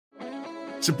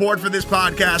Support for this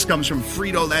podcast comes from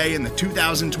Frito-Lay and the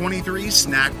 2023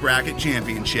 Snack Bracket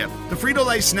Championship. The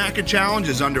Frito-Lay Snack Challenge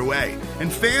is underway,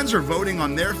 and fans are voting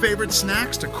on their favorite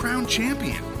snacks to crown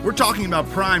champion. We're talking about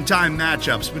primetime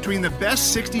matchups between the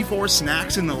best 64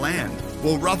 snacks in the land.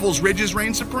 Will Ruffles Ridges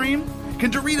reign supreme?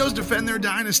 Can Doritos defend their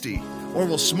dynasty? Or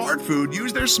will Smart Food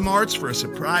use their smarts for a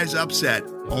surprise upset?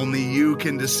 Only you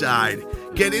can decide.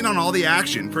 Get in on all the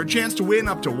action for a chance to win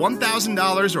up to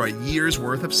 $1,000 or a year's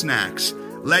worth of snacks.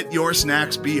 Let your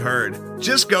snacks be heard.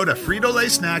 Just go to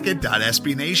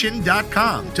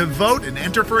fritolaysnacket.sbnation.com to vote and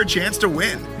enter for a chance to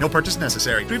win. No purchase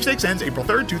necessary. Sweepstakes ends April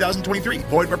 3rd, 2023.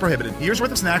 Void where prohibited. Year's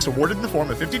worth of snacks awarded in the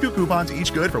form of 52 coupons,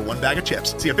 each good for one bag of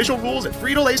chips. See official rules at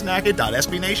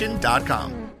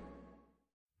fritolaysnacket.sbnation.com.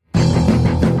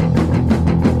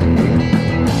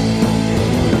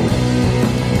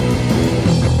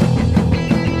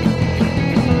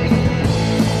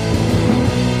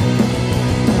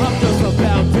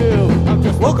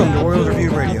 Welcome to Royals Review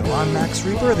Radio. I'm Max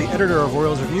Reaper, the editor of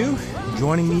Royals Review.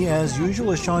 Joining me as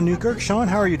usual is Sean Newkirk. Sean,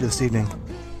 how are you this evening?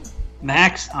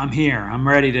 Max, I'm here. I'm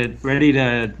ready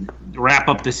to wrap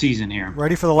up the season here.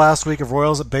 Ready for the last week of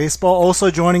Royals baseball.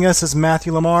 Also joining us is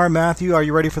Matthew Lamar. Matthew, are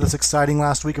you ready for this exciting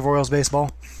last week of Royals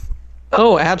baseball?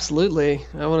 Oh, absolutely.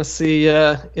 I want to see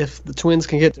if the Twins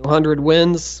can get to 100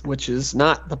 wins, which is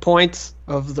not the point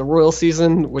of the Royal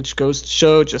season, which goes to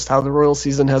show just how the Royal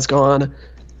season has gone.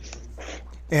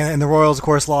 And the Royals, of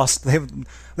course, lost.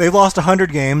 They've lost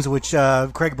 100 games, which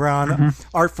Craig Brown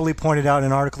artfully pointed out in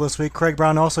an article this week. Craig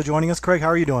Brown also joining us. Craig, how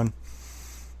are you doing?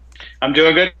 I'm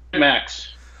doing good, Max.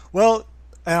 Well,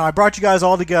 I brought you guys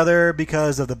all together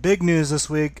because of the big news this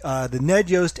week. The Ned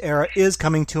Yost era is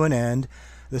coming to an end.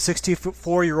 The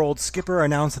 64-year-old skipper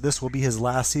announced that this will be his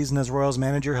last season as Royals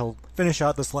manager. He'll finish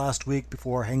out this last week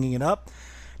before hanging it up.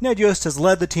 Ned Yost has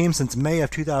led the team since May of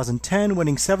 2010,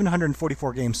 winning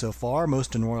 744 games so far,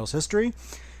 most in Royals history.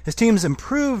 His teams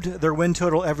improved their win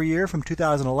total every year from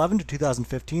 2011 to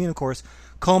 2015, of course,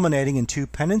 culminating in 2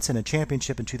 pennants and a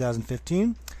championship in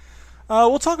 2015.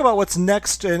 We'll talk about what's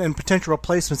next and potential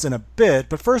replacements in a bit,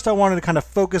 but first I wanted to kind of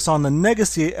focus on the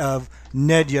legacy of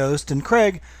Ned Yost. And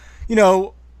Craig, you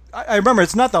know, I remember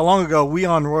it's not that long ago we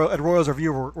at Royals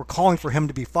Review were calling for him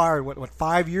to be fired, what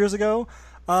 5 years ago?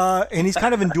 And he's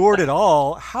kind of endured it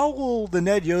all. How will the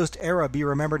Ned Yost era be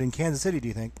remembered in Kansas City, do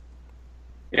you think?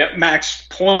 Yeah, Max,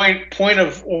 point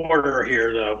of order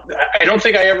here, though. I don't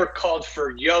think I ever called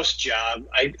for Yost's job.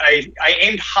 I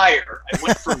aimed higher. I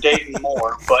went for Dayton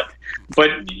Moore. But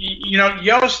you know,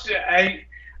 Yost, I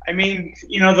mean,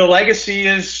 you know, the legacy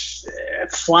is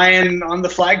flying on the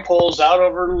flagpoles out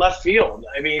over left field.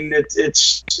 I mean,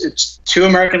 it's 2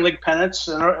 American League pennants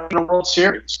and a World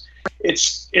Series.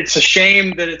 It's a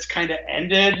shame that it's kind of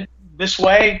ended this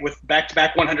way with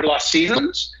back-to-back 100-loss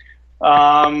seasons.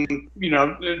 You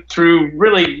know, through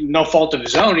really no fault of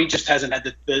his own, he just hasn't had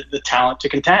the talent to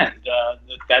contend.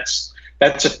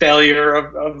 That's a failure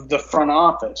of the front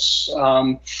office.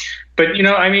 But you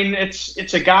know, I mean,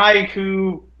 it's a guy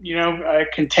who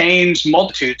contains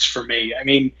multitudes for me. I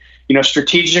mean, you know,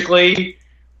 strategically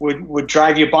would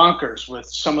drive you bonkers with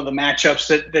some of the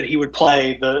matchups that he would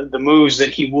play, the moves that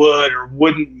he would or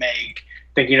wouldn't make.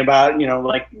 Thinking about,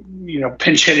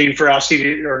 pinch hitting for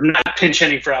Alcides, or not pinch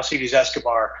hitting for Alcides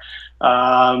Escobar,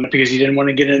 because he didn't want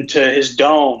to get into his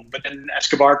dome. But then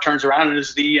Escobar turns around and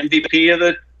is the MVP of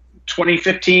the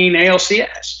 2015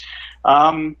 ALCS.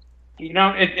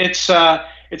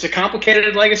 It's a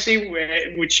complicated legacy,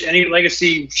 which any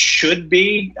legacy should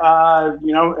be.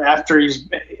 After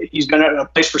he's been at a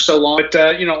place for so long.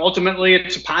 But ultimately,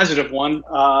 it's a positive one,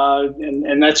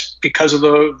 and that's because of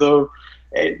the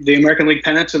American League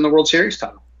pennants and the World Series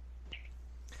title.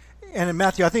 And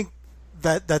Matthew, I think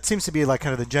that seems to be like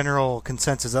kind of the general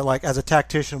consensus that, like, as a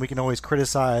tactician, we can always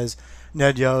criticize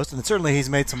Ned Yost, and certainly he's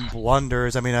made some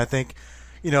blunders. I mean, I think,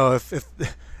 if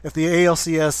the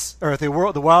ALCS or if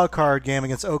the wild card game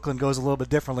against Oakland goes a little bit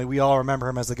differently, we all remember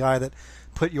him as the guy that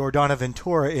put Yordano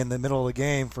Ventura in the middle of the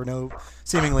game for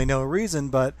seemingly no reason.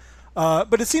 But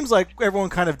it seems like everyone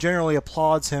kind of generally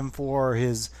applauds him for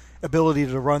his ability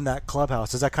to run that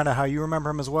clubhouse. Is that kind of how you remember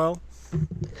him as well?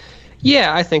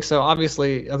 Yeah, I think so.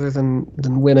 Obviously, other than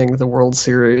winning the World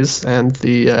Series and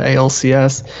the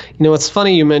ALCS, it's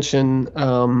funny you mention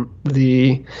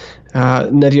the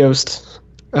Ned Yost.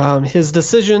 His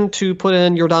decision to put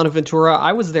in Yordano Ventura,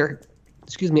 I was there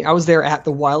at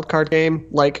the wild card game,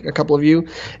 like a couple of you,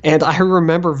 and I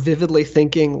remember vividly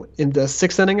thinking in the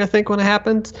 6th inning, I think, when it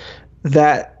happened,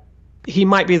 that he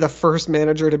might be the first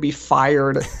manager to be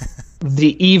fired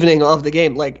the evening of the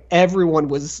game. Like, everyone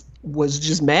was was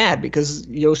just mad because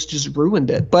Yost just ruined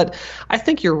it. But I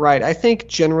think you're right. I think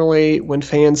generally when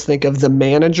fans think of the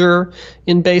manager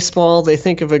in baseball, they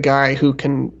think of a guy who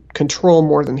can control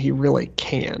more than he really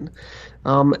can.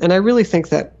 And I really think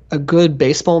that a good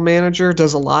baseball manager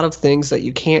does a lot of things that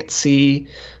you can't see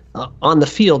on the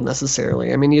field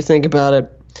necessarily. I mean, you think about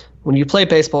it, when you play a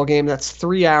baseball game, that's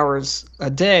 3 hours a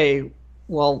day.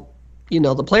 Well,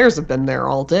 the players have been there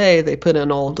all day. They put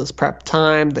in all this prep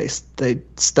time. They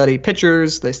study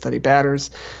pitchers. They study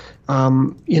batters.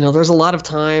 There's a lot of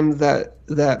time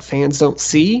that fans don't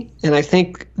see. And I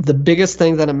think the biggest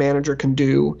thing that a manager can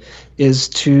do is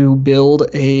to build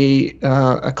a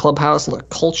clubhouse and a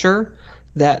culture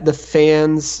that the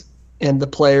fans and the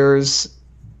players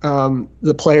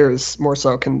more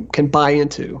so can buy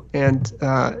into and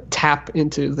tap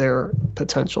into their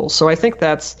potential. So I think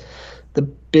that's the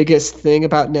biggest thing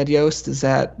about Ned Yost, is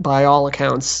that by all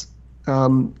accounts,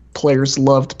 players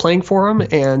loved playing for him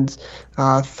and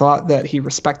thought that he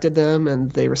respected them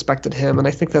and they respected him. And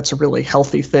I think that's a really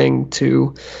healthy thing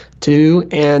to do.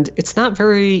 And it's not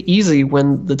very easy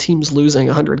when the team's losing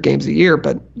 100 games a year.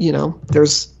 But,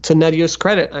 there's, to Ned Yost's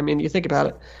credit, I mean, you think about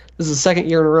it, this is the second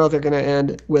year in a row they're going to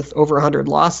end with over 100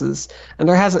 losses. And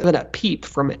there hasn't been a peep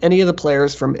from any of the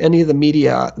players, from any of the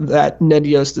media, that Ned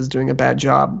Yost is doing a bad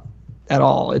job at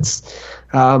all. It's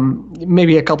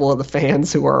maybe a couple of the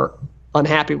fans who are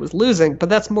unhappy with losing, but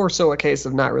that's more so a case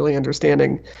of not really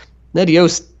understanding Ned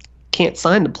Yost can't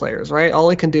sign the players, right? All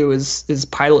he can do is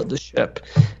pilot the ship.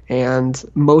 And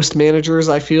most managers,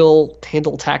 I feel,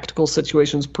 handle tactical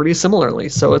situations pretty similarly.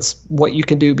 So it's what you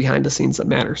can do behind the scenes that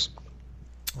matters.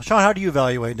 Well, Sean, how do you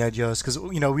evaluate Ned Yost? Because,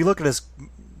 we look at his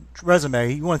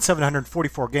resume. He won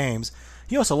 744 games.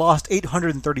 He also lost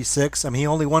 836. I mean, he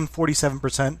only won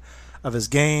 47% of his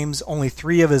games. Only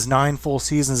 3 of his 9 full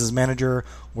seasons as manager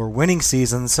were winning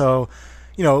seasons. So,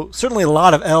 certainly a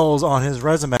lot of L's on his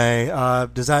resume.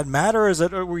 Does that matter? Is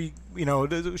it,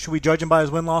 should we judge him by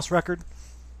his win-loss record?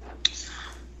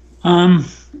 I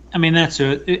mean, it's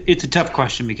a tough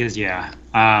question because,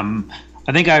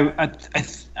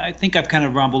 I think I've kind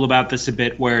of rumbled about this a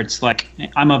bit, where it's like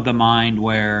I'm of the mind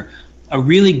where a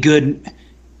really good,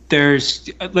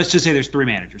 let's just say there's 3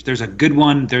 managers. There's a good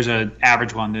one, there's an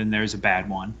average one, then there's a bad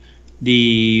one.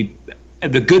 The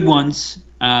good ones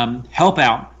help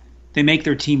out. They make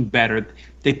their team better.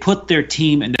 They put their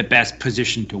team in the best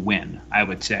position to win, I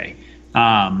would say.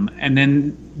 And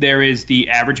then there is the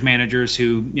average managers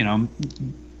who,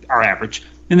 are average.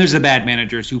 And there's the bad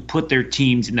managers who put their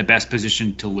teams in the best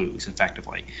position to lose,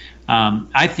 effectively.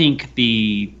 I think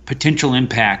the potential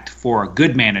impact for a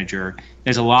good manager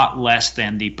is a lot less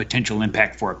than the potential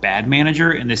impact for a bad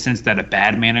manager, in the sense that a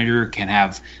bad manager can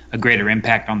have a greater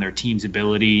impact on their team's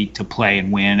ability to play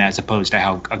and win, as opposed to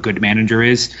how a good manager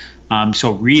is.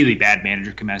 So really bad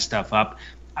manager can mess stuff up.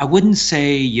 I wouldn't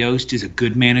say Yost is a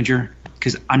good manager,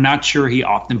 because I'm not sure he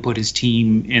often put his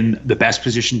team in the best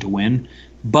position to win.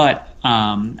 But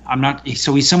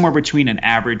so he's somewhere between an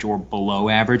average or below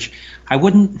average. I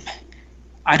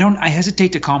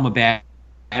hesitate to call him a bad,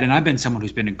 and I've been someone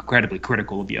who's been incredibly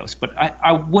critical of Yost, but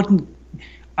I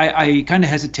kind of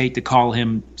hesitate to call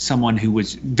him someone who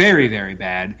was very, very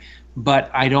bad, but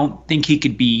I don't think he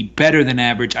could be better than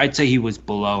average. I'd say he was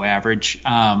below average.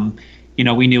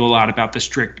 We knew a lot about the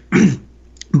strict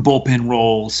bullpen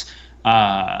roles,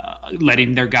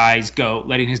 letting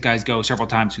his guys go several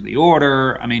times through the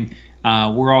order. I mean,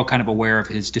 we're all kind of aware of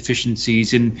his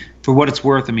deficiencies, and for what it's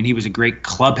worth, I mean, he was a great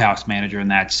clubhouse manager in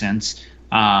that sense.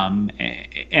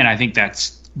 And I think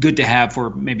that's good to have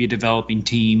for maybe a developing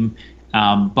team.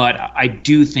 But I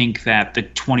do think that the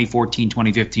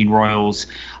 2014-2015 Royals,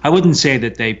 I wouldn't say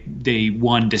that they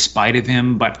won despite of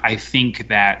him, but I think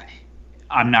that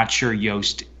I'm not sure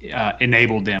Yost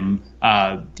enabled them,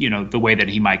 the way that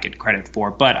he might get credit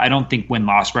for. But I don't think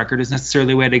win-loss record is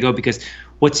necessarily the way to go, because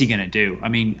what's he going to do? I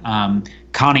mean,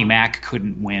 Connie Mack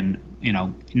couldn't win,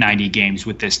 90 games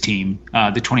with this team,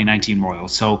 the 2019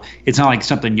 Royals. So it's not like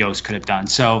something Yost could have done.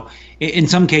 So in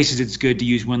some cases, it's good to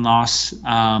use win-loss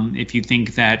if you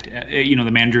think that,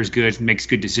 the manager is good and makes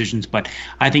good decisions. But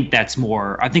I think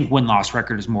win-loss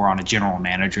record is more on a general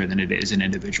manager than it is an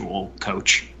individual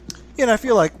coach. Yeah, and I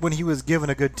feel like when he was given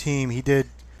a good team, he did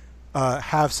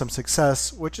have some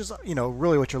success, which is,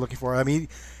 really what you're looking for. I mean,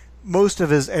 most of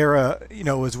his era,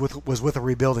 was with a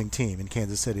rebuilding team in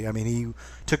Kansas City. I mean, he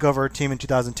took over a team in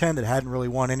 2010 that hadn't really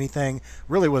won anything.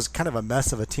 Really was kind of a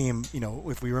mess of a team.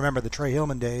 If we remember the Trey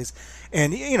Hillman days,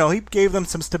 and he gave them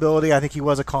some stability. I think he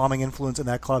was a calming influence in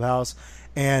that clubhouse,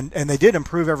 and they did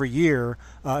improve every year.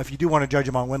 If you do want to judge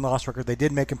them on win-loss record, they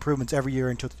did make improvements every year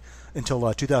until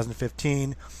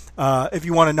 2015. If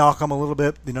you want to knock them a little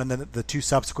bit, then the two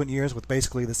subsequent years with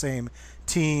basically the same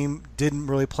team didn't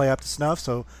really play up to snuff,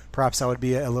 so perhaps that would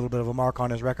be a little bit of a mark on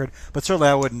his record. But certainly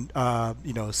I wouldn't,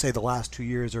 say the last 2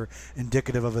 years are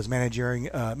indicative of his managing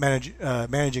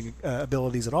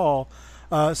abilities at all.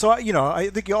 So I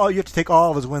think you have to take all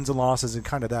of his wins and losses in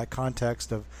kind of that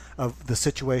context of the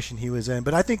situation he was in.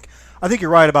 But I think you're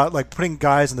right about like putting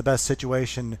guys in the best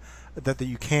situation that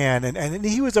you can, and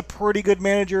he was a pretty good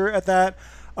manager at that.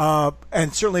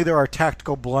 And certainly there are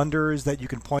tactical blunders that you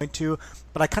can point to,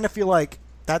 but I kind of feel like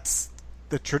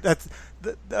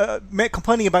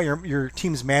complaining about your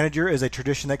team's manager is a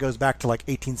tradition that goes back to like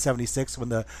 1876 when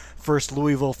the first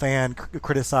Louisville fan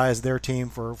criticized their team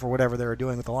for whatever they were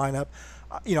doing with the lineup.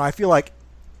 I feel like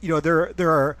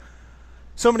there are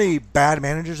so many bad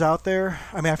managers out there.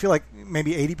 I mean, I feel like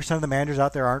maybe 80% of the managers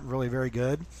out there aren't really very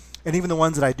good, and even the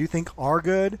ones that I do think are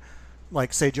good,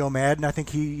 like say Joe Madden, I think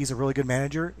he's a really good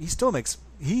manager.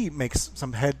 He makes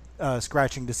some head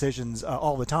scratching decisions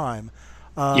all the time.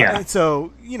 And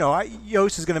so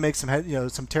Yost is going to make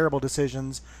some terrible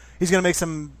decisions. He's going to make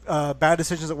some bad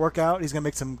decisions that work out. He's going to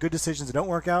make some good decisions that don't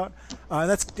work out. And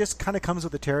that's just kind of comes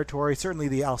with the territory. Certainly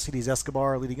the Alcides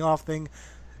Escobar leading off thing,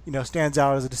 stands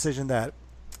out as a decision that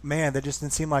just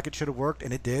didn't seem like it should have worked,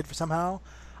 and it did somehow.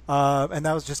 And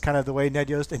that was just kind of the way Ned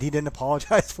Yost, and he didn't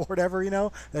apologize for it ever,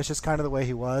 That's just kind of the way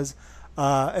he was.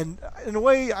 And in a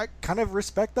way, I kind of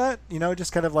respect that,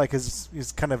 just kind of like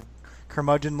his kind of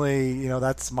curmudgeonly,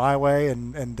 that's my way,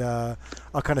 and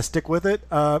I'll kind of stick with it.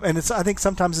 And I think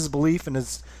sometimes his belief and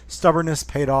his stubbornness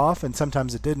paid off, and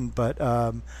sometimes it didn't. But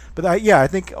I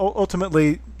think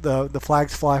ultimately the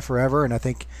flags fly forever, and I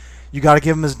think you got to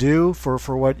give him his due for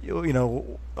what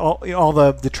all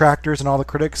the detractors and all the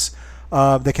critics.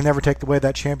 They can never take away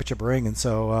that championship ring, and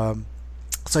so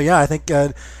I think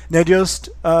Ned Yost,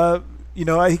 he'll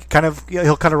kind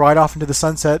of ride off into the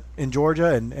sunset in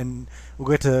Georgia, and we'll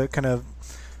get to kind of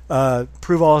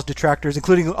prove all his detractors,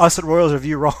 including us at Royals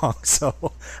Review, wrong.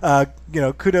 So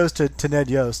kudos to Ned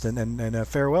Yost, and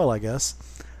farewell, I guess.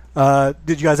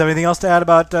 Did you guys have anything else to add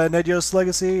about Ned Yost's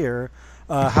legacy or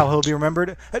how he'll be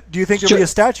remembered? Do you think there'll be a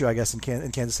statue, I guess, in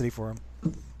Kansas City for him?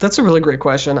 That's a really great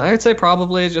question. I would say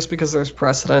probably just because there's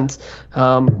precedent.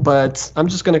 But I'm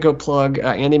just going to go plug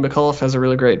Andy McCullough has a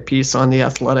really great piece on The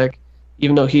Athletic,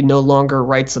 even though he no longer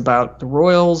writes about the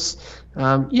Royals.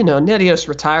 Ned Yost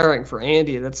retiring for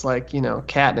Andy, that's like,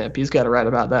 catnip. He's got to write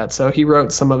about that. So he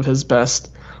wrote some of his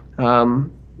best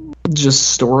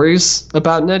just stories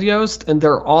about Ned Yost, and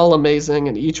they're all amazing,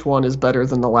 and each one is better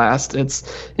than the last.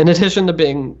 It's, in addition to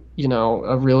being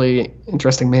a really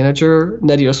interesting manager,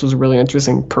 Ned Yost was a really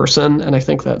interesting person, and I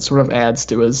think that sort of adds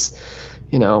to his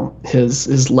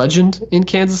legend in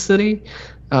Kansas City.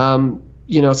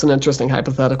 It's an interesting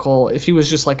hypothetical. If he was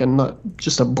just like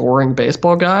just a boring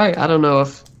baseball guy, I don't know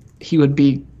if he would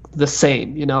be the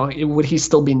same. Would he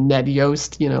still be Ned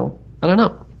Yost? I don't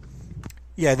know.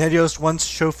 Yeah, Ned Yost once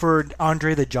chauffeured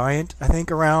Andre the Giant, I think,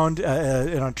 around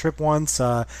on a trip once.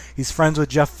 He's friends with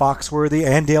Jeff Foxworthy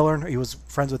and Dale Earnhardt. He was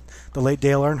friends with the late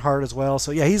Dale Earnhardt as well.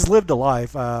 So, yeah, he's lived a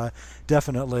life,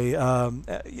 definitely.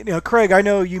 Craig, I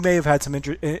know you may have had some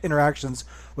interactions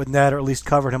with Ned, or at least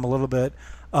covered him a little bit.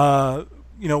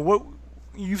 What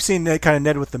you've seen kind of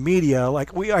Ned with the media,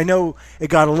 I know it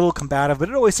got a little combative, but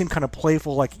it always seemed kind of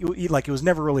playful, like it was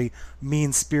never really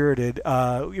mean spirited.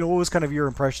 What was kind of your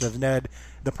impression of Ned,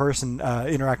 the person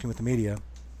interacting with the media?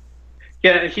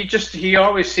 Yeah, he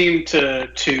always seemed to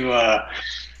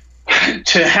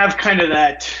have kind of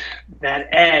that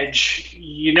edge.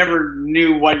 You never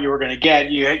knew what you were going to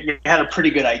get. You had a pretty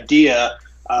good idea.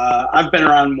 I've been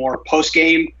around more post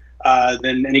game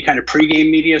than any kind of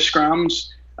pregame media scrums.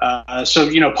 So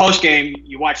post game,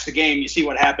 you watch the game, you see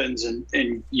what happens,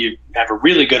 and you have a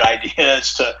really good idea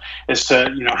as to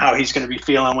how he's going to be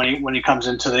feeling when he comes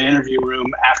into the interview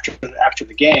room after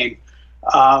the game.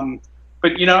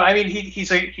 But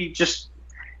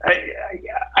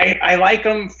I like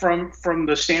him from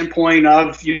the standpoint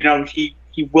of he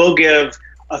will give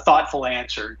a thoughtful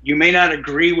answer. You may not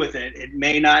agree with it. It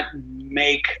may not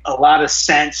make a lot of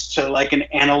sense to like an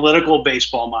analytical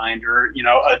baseball mind or,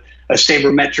 a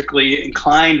sabermetrically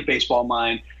inclined baseball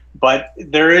mind, but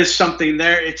there is something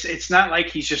there. It's not like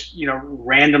he's just,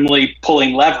 randomly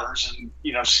pulling levers and,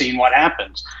 seeing what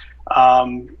happens.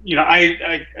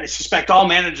 I suspect all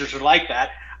managers are like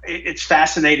that. It's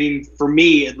fascinating for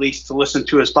me, at least, to listen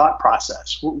to his thought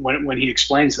process when he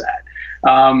explains that.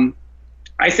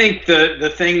 I think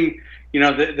the thing,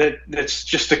 that's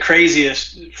just the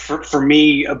craziest for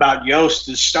me about Yost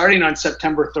is starting on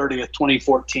September 30th,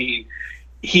 2014,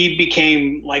 he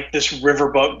became like this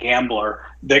riverboat gambler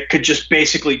that could just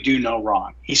basically do no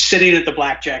wrong. He's sitting at the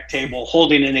blackjack table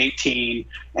holding an 18,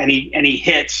 and he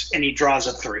hits and he draws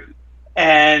a 3.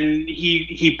 And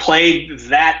he played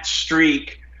that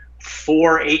streak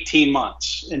for 18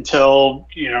 months until,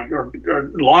 or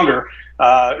longer,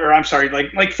 or I'm sorry,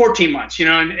 like 14 months,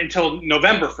 until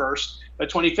November 1st of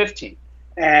 2015.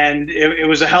 And it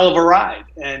was a hell of a ride.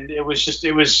 And it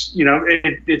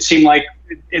it seemed like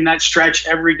in that stretch,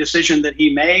 every decision that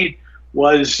he made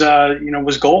was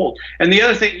gold. And the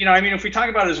other thing, if we talk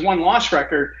about his one-loss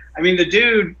record, the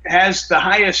dude has the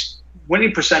highest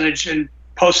winning percentage in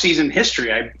postseason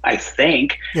history, I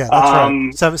think. Yeah,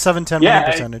 that's right. 7-10 winning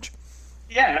percentage.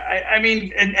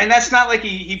 And that's not like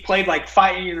he played like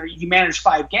 5. He managed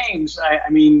 5 games.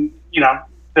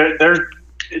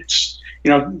 It's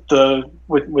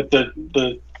with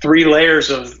the 3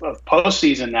 layers of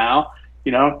postseason now.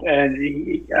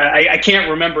 And I can't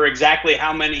remember exactly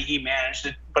how many he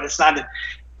managed, but it's not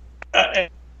an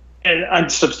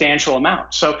unsubstantial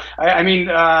amount. So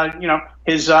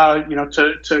his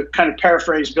to kind of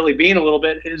paraphrase Billy Beane a little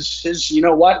bit, his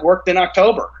worked in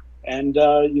October, and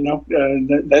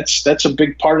that's a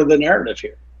big part of the narrative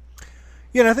here.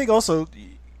 Yeah, and I think also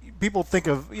people think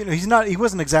of he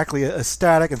wasn't exactly a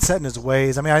static and set in his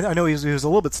ways. I know he was a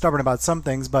little bit stubborn about some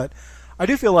things, but I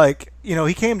do feel like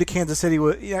he came to Kansas City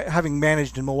having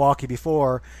managed in Milwaukee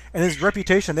before, and his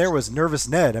reputation there was Nervous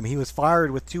Ned. He was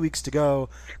fired with 2 weeks to go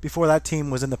before that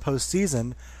team was in the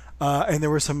postseason, and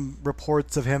there were some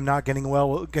reports of him not getting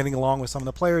along with some of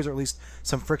the players, or at least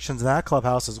some frictions in that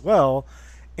clubhouse as well.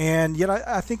 And yet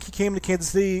I think he came to Kansas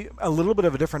City a little bit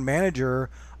of a different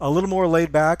manager, a little more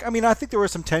laid back. I think there were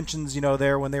some tensions,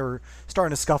 there when they were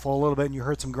starting to scuffle a little bit, and you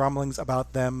heard some grumblings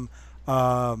about them.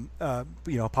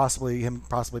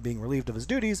 Possibly being relieved of his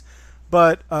duties,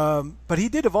 but he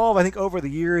did evolve. I think over the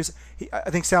years. I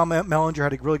think Sal Mellinger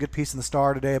had a really good piece in the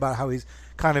Star today about how he's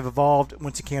kind of evolved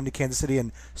once he came to Kansas City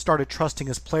and started trusting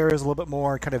his players a little bit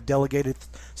more and kind of delegated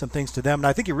some things to them. And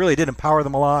I think he really did empower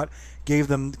them a lot, gave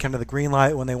them kind of the green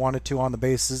light when they wanted to on the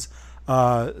bases.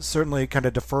 Certainly kind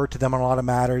of deferred to them on a lot of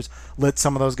matters. Let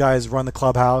some of those guys run the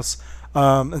clubhouse.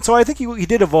 And so I think he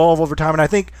did evolve over time. And I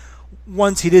think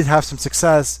once he did have some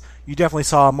success, you definitely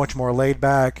saw a much more laid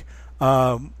back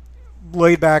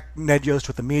Ned Yost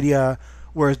with the media.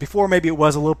 Whereas before, maybe it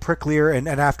was a little pricklier, and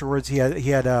afterwards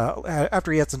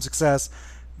after he had some success,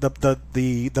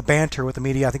 the banter with the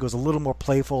media, I think, was a little more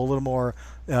playful, a little more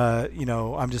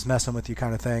I'm just messing with you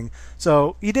kind of thing.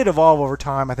 So he did evolve over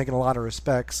time, I think, in a lot of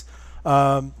respects.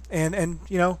 Hey,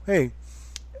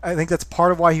 I think that's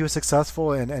part of why he was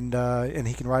successful, and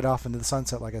he can ride off into the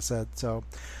sunset, like I said. So.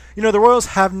 The Royals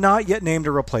have not yet named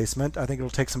a replacement. I think it'll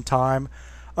take some time.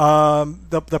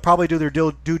 They'll probably do their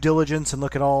due diligence and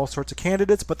look at all sorts of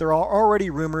candidates, but there are already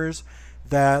rumors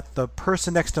that the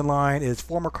person next in line is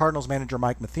former Cardinals manager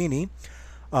Mike Matheny.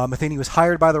 Matheny was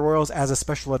hired by the Royals as a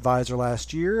special advisor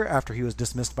last year after he was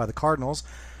dismissed by the Cardinals.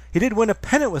 He did win a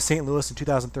pennant with St. Louis in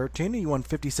 2013. He won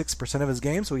 56% of his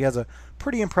games, so he has a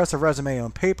pretty impressive resume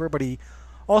on paper, but he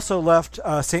also left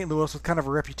St. Louis with kind of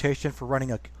a reputation for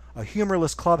running a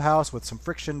humorless clubhouse with some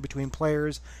friction between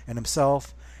players and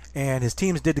himself, and his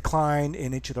teams did decline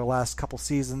in each of their last couple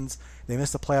seasons. They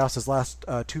missed the playoffs his last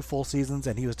 2 full seasons,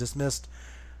 and he was dismissed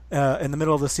in the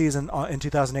middle of the season in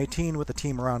 2018 with the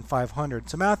team around 500.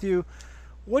 So Matthew,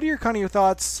 what are your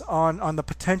thoughts on the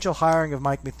potential hiring of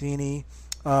Mike Matheny?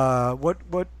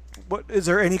 What is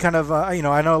there any kind of I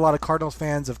know a lot of Cardinals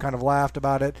fans have kind of laughed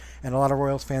about it, and a lot of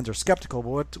Royals fans are skeptical,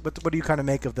 but what do you kind of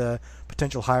make of the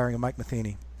potential hiring of Mike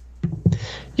Matheny?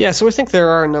 Yeah, so I think there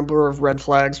are a number of red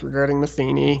flags regarding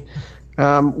Matheny.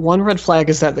 One red flag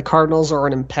is that the Cardinals are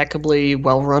an impeccably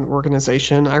well-run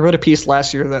organization. I wrote a piece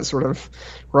last year that sort of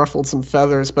ruffled some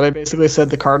feathers, but I basically said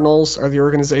the Cardinals are the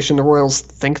organization the Royals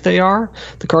think they are.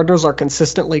 The Cardinals are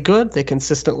consistently good. They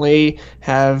consistently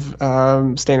have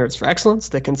standards for excellence.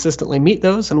 They consistently meet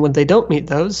those, and when they don't meet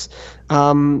those,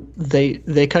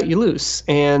 they cut you loose.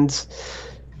 And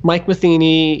Mike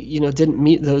Matheny, didn't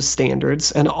meet those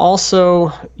standards. And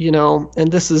also,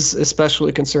 and this is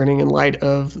especially concerning in light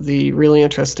of the really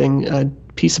interesting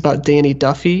piece about Danny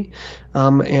Duffy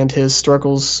and his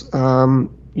struggles,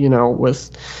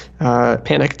 with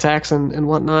panic attacks and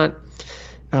whatnot.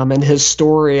 and his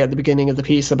story at the beginning of the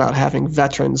piece about having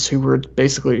veterans who were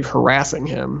basically harassing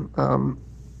him.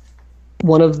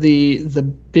 One of the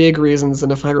big reasons,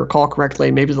 and if I recall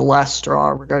correctly, maybe the last straw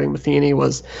regarding Matheny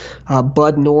was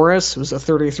Bud Norris, who was a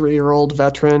 33-year-old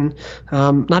veteran,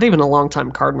 not even a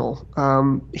longtime Cardinal.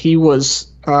 He was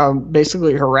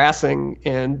basically harassing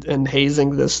and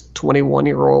hazing this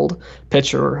 21-year-old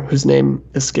pitcher whose name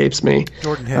escapes me.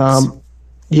 Jordan Hicks.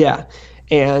 Yeah,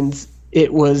 and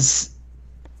it was.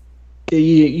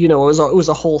 It was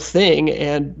a whole thing,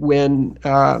 and when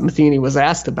Matheny was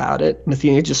asked about it,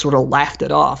 Matheny just sort of laughed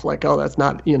it off, like, "Oh, that's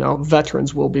not,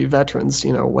 veterans will be veterans,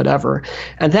 whatever."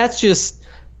 And that's just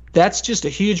a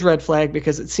huge red flag,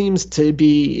 because it seems to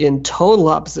be in total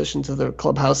opposition to the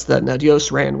clubhouse that Ned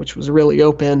Yost ran, which was really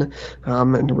open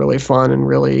and really fun and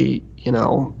really,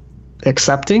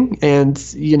 accepting. And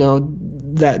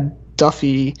that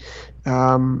Duffy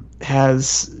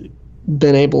has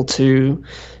been able to.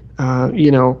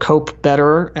 Cope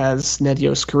better as Ned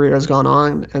Yost's career has gone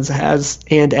on,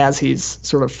 as he's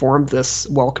sort of formed this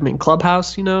welcoming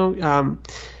clubhouse.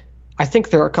 I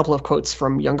think there are a couple of quotes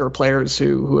from younger players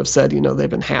who have said, they've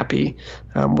been happy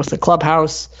with the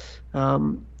clubhouse,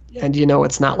 and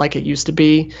it's not like it used to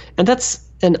be, and that's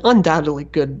an undoubtedly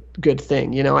good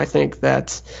thing. I think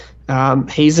that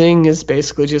hazing is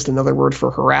basically just another word for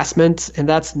harassment, and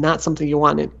that's not something you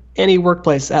want in any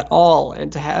workplace at all.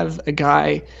 And to have a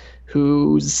guy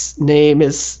whose name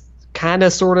is kind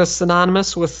of sort of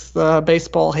synonymous with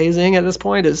baseball hazing at this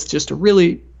point is just a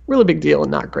really, really big deal and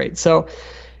not great. So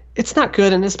it's not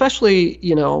good. And especially,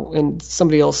 and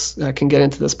somebody else can get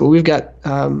into this, but we've got,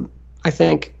 I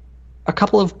think, a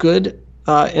couple of good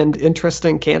and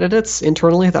interesting candidates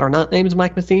internally that are not named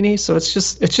Mike Matheny. So it's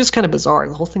just kind of bizarre.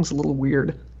 The whole thing's a little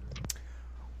weird.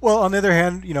 Well, on the other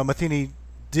hand, Matheny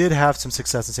did have some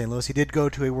success in St. Louis. He did go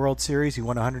to a World Series. He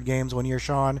won 100 games one year,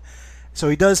 Sean. So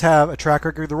he does have a track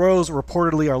record. The Royals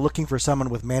reportedly are looking for someone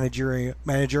with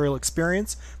managerial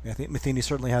experience. I think Matheny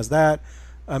certainly has that.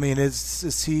 I mean,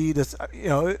 is he this?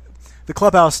 The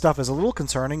clubhouse stuff is a little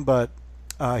concerning, but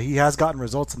he has gotten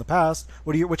results in the past.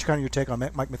 What's kind of your take on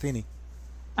Mike Matheny?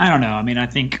 I don't know. I mean, I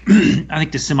think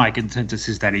the semi-consensus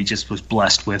is that he just was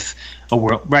blessed with a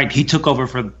world. Right, he took over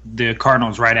for the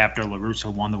Cardinals right after La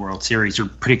Russa won the World Series, or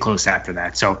pretty close after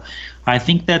that. So, I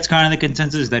think that's kind of the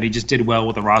consensus, that he just did well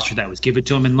with the roster that was given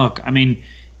to him. And look, I mean,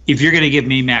 if you're going to give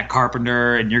me Matt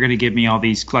Carpenter and you're going to give me all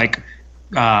these who am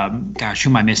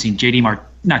I missing?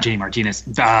 Not JD Martinez,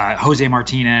 Jose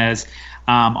Martinez,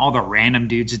 all the random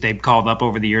dudes that they've called up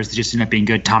over the years that just end up being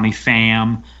good. Tommy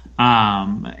Pham.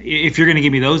 If you're going to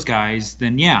give me those guys,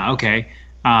 then yeah, okay,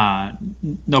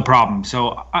 no problem.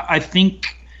 So I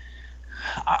think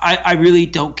I really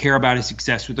don't care about his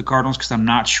success with the Cardinals, because I'm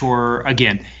not sure.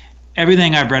 Again,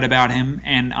 everything I've read about him,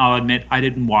 and I'll admit I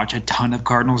didn't watch a ton of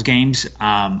Cardinals games.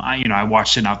 I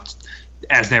watched enough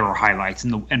as there were highlights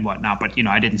and whatnot, but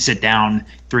I didn't sit down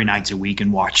 3 nights a week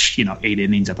and watch 8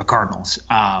 innings of the Cardinals.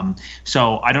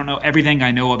 So I don't know. Everything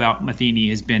I know about Matheny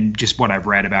has been just what I've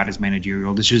read about his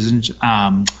managerial decisions.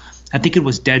 I think it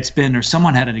was Deadspin or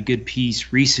someone had a good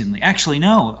piece recently. Actually,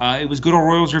 no, it was Good Old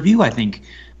Royals Review, I think,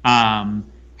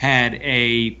 had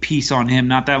a piece on him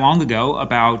not that long ago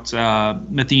about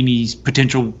Matheny's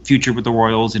potential future with the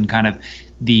Royals and kind of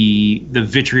the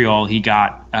vitriol he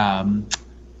got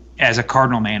as a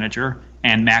Cardinal manager.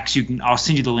 And Max, I'll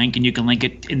send you the link, and you can link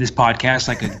it in this podcast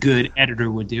like a good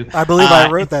editor would do. I believe I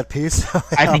wrote that piece.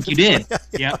 I think you did.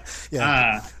 Yeah.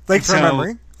 Thanks for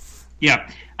remembering.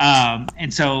 Yeah.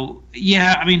 And so,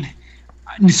 yeah, I mean,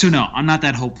 so no, I'm not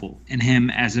that hopeful in him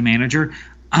as a manager.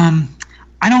 I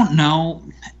don't know.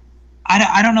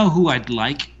 I don't know who I'd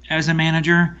like as a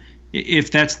manager,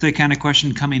 if that's the kind of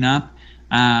question coming up.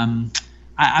 I'm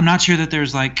not sure that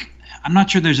there's I'm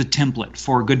not sure there's a template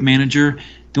for a good manager.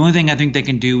 The only thing I think they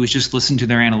can do is just listen to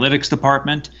their analytics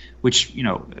department, which,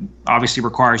 obviously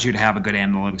requires you to have a good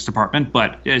analytics department.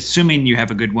 But assuming you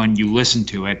have a good one, you listen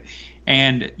to it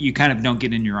and you kind of don't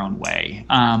get in your own way.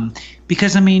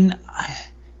 Because, I mean,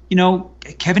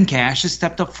 Kevin Cash has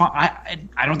stepped up. I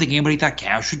don't think anybody thought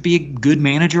Cash would be a good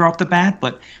manager off the bat,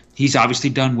 but he's obviously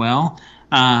done well.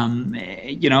 And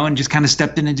just kind of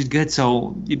stepped in and did good.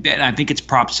 So I think it's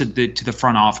props to the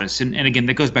front office. And again,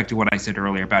 that goes back to what I said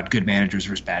earlier about good managers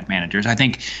versus bad managers. I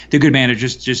think the good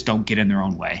managers just don't get in their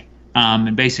own way.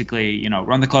 And basically,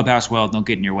 run the clubhouse well, don't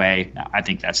get in your way. I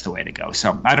think that's the way to go.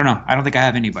 So I don't know. I don't think I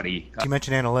have anybody. You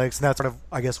mentioned analytics, and that's sort of,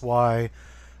 I guess, why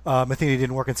Matheny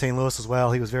didn't work in St. Louis as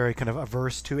well. He was very kind of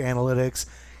averse to analytics.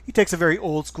 He takes a very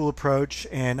old school approach,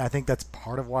 and I think that's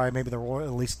part of why maybe the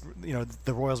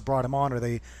Royals brought him on, or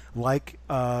they like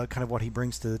kind of what he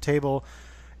brings to the table.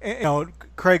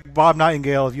 Craig, Bob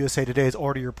Nightingale of USA Today is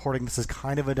already reporting this is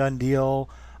kind of a done deal.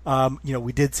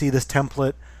 We did see this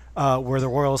template where the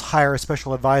Royals hire a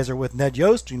special advisor with Ned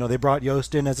Yost. They brought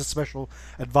Yost in as a special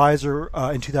advisor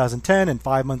in 2010, and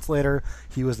 5 months later,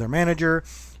 he was their manager.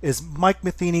 Is Mike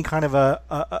Matheny kind of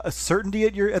a certainty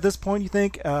at this point, you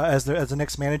think, as the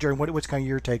next manager? And what's kind of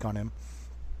your take on him?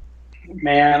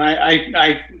 Man,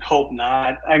 I hope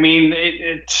not. I mean,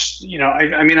 I'm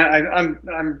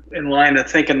in line of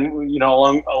thinking,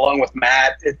 along with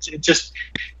Matt. It just,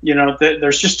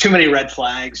 there's just too many red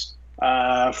flags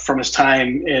from his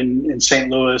time in St.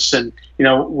 Louis, and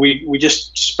we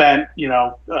just spent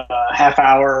a half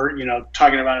hour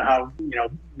talking about how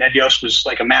Ned Yost was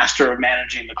like a master of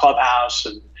managing the clubhouse,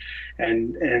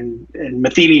 and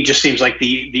Matheny just seems like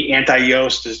the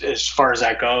anti-Yost as far as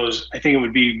that goes. I think it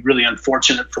would be really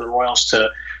unfortunate for the Royals to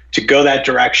go that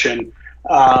direction.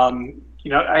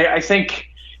 I think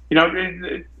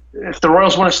if the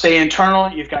Royals want to stay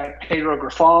internal, you've got Pedro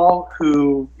Grifol,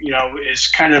 who is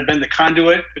kind of been the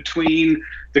conduit between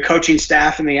the coaching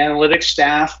staff and the analytics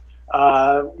staff.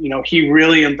 He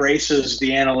really embraces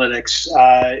the analytics,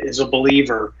 is a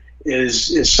believer,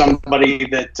 is somebody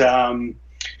that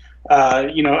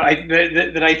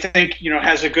that I think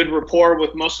has a good rapport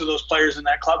with most of those players in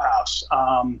that clubhouse,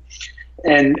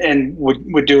 and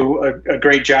would do a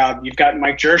great job. You've got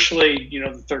Mike Jerschley,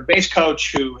 the third base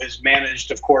coach, who has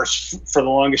managed, of course, for the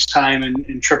longest time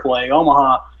in AAA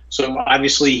Omaha. So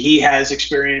obviously he has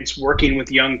experience working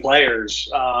with young players.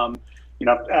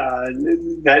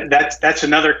 That's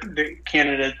another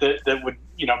candidate that would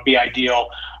be ideal.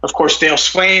 Of course, Dale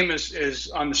Swaim is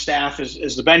on the staff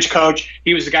as the bench coach.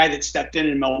 He was the guy that stepped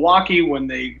in Milwaukee when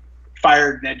they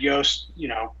fired Ned Yost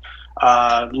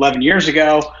 11 years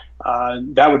ago.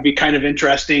 That would be kind of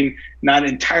interesting. Not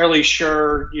entirely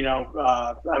sure.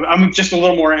 I'm just a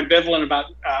little more ambivalent about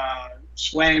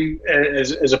Swaim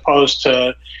as opposed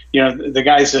to the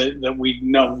guys that we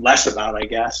know less about, I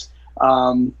guess.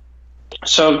 I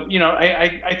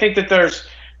think that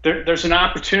there's an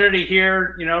opportunity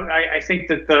here. I think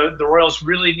that the Royals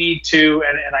really need to,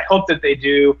 and I hope that they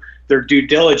do their due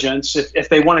diligence. If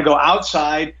they want to go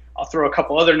outside, I'll throw a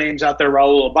couple other names out there.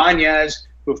 Raul Ibanez,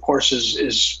 who of course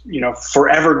is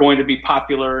forever going to be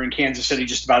popular in Kansas City,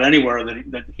 just about anywhere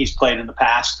that he's played in the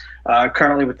past.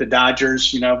 Currently with the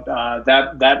Dodgers,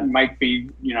 that might be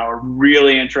a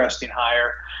really interesting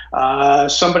hire.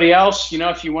 Somebody else,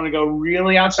 if you want to go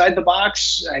really outside the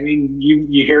box, I mean,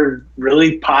 you hear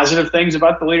really positive things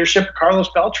about the leadership of Carlos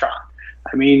Beltran.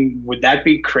 I mean, would that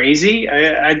be crazy?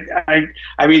 I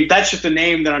mean, that's just a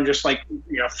name that I'm just like,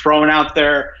 throwing out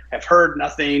there. I've heard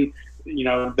nothing,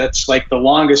 that's like the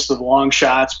longest of the long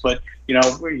shots. But,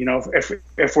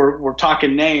 if we're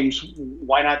talking names,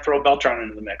 why not throw Beltran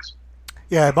into the mix?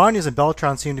 Yeah, Ibanez and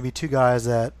Beltran seem to be two guys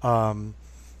that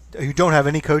who don't have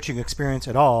any coaching experience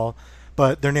at all,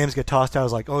 but their names get tossed out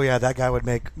as like, oh yeah, that guy would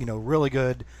make really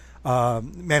good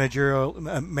managerial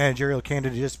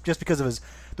candidate just because of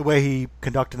the way he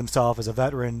conducted himself as a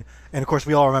veteran. And of course,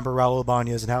 we all remember Raul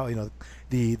Ibanez and how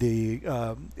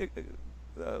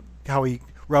how he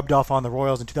rubbed off on the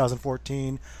Royals in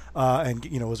 2014, and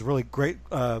was a really great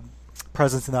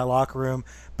presence in that locker room.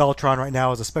 Beltran right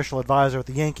now is a special advisor with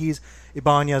the Yankees.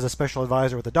 Ibanez is a special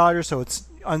advisor with the Dodgers, so it's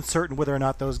uncertain whether or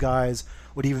not those guys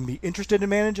would even be interested in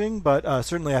managing. But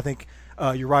certainly, I think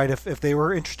you're right. If they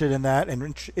were interested in that and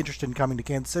interested in coming to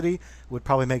Kansas City, it would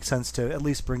probably make sense to at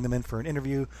least bring them in for an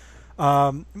interview.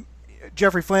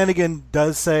 Jeffrey Flanagan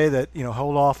does say that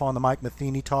hold off on the Mike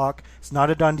Matheny talk. It's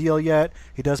not a done deal yet.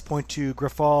 He does point to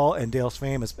Grifol and Dale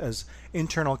Swaim as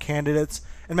internal candidates.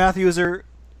 And Matthew, is there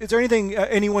anything,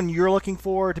 anyone you're looking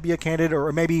for to be a candidate,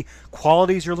 or maybe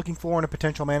qualities you're looking for in a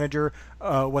potential manager,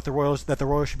 that the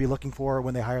Royals should be looking for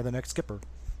when they hire the next skipper?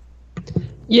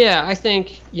 Yeah, I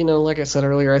think, like I said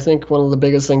earlier, I think one of the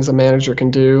biggest things a manager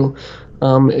can do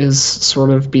is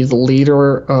sort of be the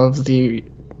leader of the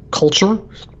culture.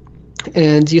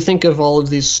 And you think of all of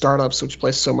these startups, which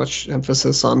place so much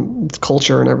emphasis on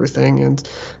culture and everything. And,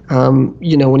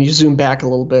 when you zoom back a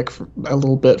little bit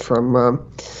from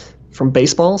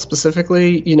baseball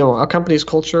specifically, a company's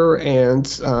culture and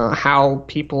how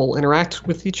people interact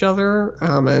with each other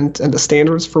and the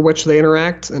standards for which they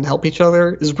interact and help each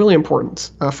other is really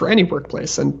important for any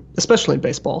workplace, and especially in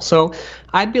baseball. So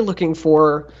I'd be looking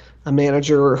for a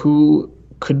manager who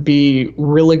could be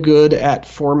really good at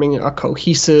forming a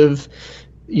cohesive,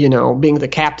 being the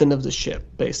captain of the ship,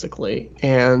 basically.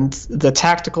 And the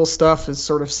tactical stuff is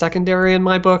sort of secondary in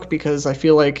my book, because I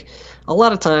feel like a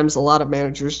lot of times a lot of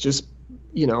managers just,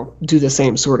 do the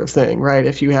same sort of thing, right?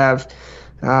 If you have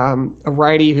a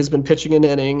righty who's been pitching an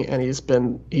inning, and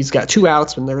he's got 2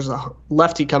 outs, and there's a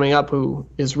lefty coming up who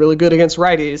is really good against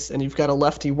righties, and you've got a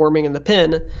lefty warming in the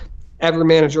pen, every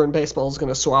manager in baseball is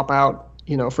going to swap out,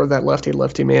 for that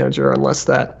lefty manager, unless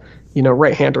that,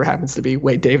 right-hander happens to be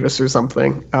Wade Davis or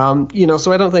something.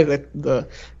 So I don't think that the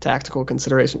tactical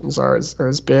considerations are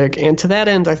as big. And to that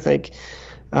end, I think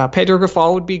Pedro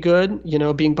Grifol would be good.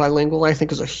 Being bilingual, I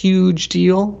think, is a huge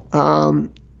deal.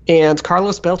 And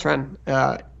Carlos Beltran,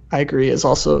 I agree, is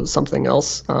also something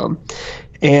else.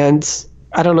 And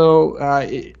I don't know.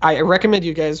 I recommend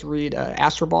you guys read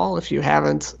Astroball if you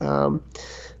haven't.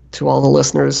 To all the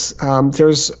listeners,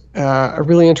 there's a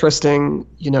really interesting,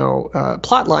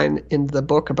 plot line in the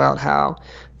book about how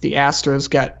the Astros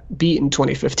got beat in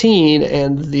 2015,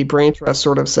 and the brain trust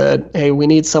sort of said, "Hey, we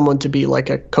need someone to be like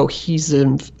a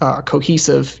cohesive,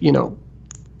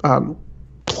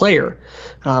 player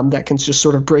that can just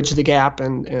sort of bridge the gap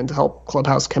and help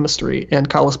clubhouse chemistry." And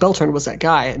Carlos Beltran was that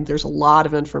guy. And there's a lot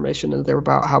of information in there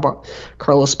about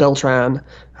Carlos Beltran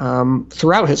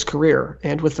throughout his career,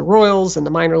 and with the Royals and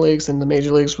the minor leagues and the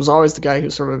major leagues, was always the guy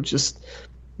who sort of just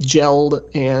gelled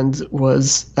and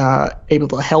was able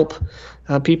to help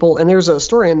people. And there's a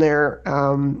story in there.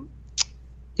 I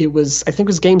think it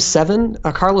was Game 7.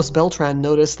 Carlos Beltran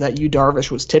noticed that Yu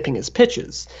Darvish was tipping his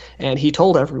pitches, and he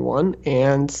told everyone.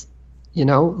 And the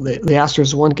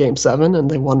Astros won Game 7,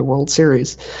 and they won the World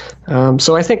Series.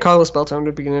 So I think Carlos Beltran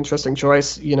would be an interesting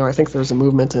choice. I think there's a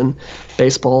movement in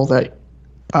baseball that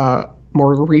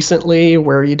more recently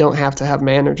where you don't have to have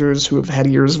managers who have had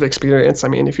years of experience. I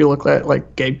mean, if you look at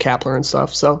like Gabe Kapler and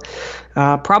stuff. So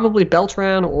probably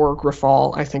Beltran or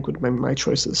Grifol, I think, would be my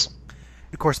choices.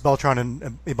 Of course, Beltran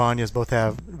and Ibanez both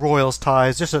have Royals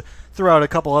ties. Just to throw out a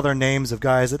couple other names of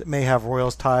guys that may have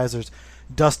Royals ties. There's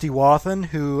Dusty Wathan,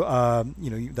 who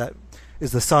that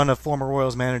is the son of former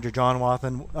Royals manager John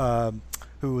Wathan,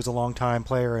 who was a longtime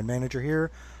player and manager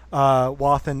here. Dusty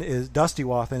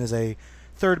Wathan is a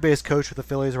third base coach with the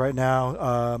Phillies right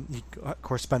now. He of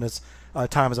course spent his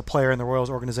time as a player in the Royals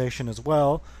organization as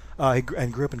well,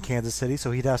 and grew up in Kansas City,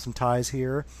 so he'd have some ties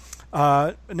here.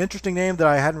 An interesting name that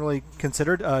I hadn't really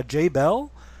considered, Jay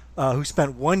Bell, who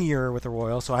spent 1 year with the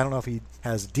Royals, so I don't know if he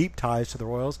has deep ties to the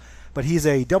Royals, but he's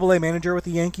a Double-A manager with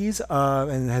the Yankees,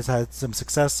 and has had some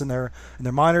success in their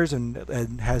minors,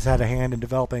 and has had a hand in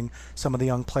developing some of the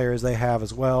young players they have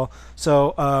as well.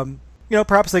 So,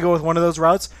 perhaps they go with one of those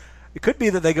routes. It could be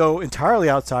that they go entirely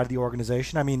outside of the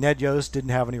organization. I mean, Ned Yost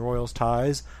didn't have any Royals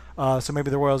ties, so maybe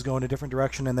the Royals go in a different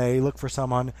direction, and they look for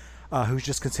someone who's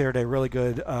just considered a really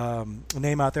good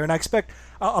name out there. And I expect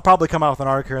I'll probably come out with an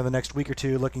article here in the next week or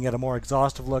two looking at a more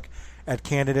exhaustive look at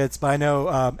candidates. But I know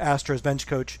Astros bench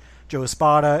coach Joe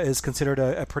Espada is considered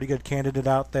a pretty good candidate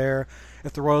out there.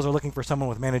 If the Royals are looking for someone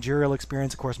with managerial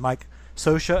experience, of course, Mike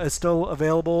Scioscia is still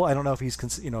available. I don't know if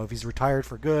he's retired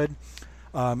for good.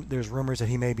 There's rumors that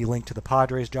he may be linked to the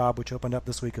Padres job, which opened up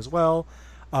this week as well.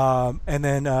 And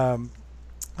then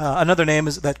another name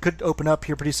that could open up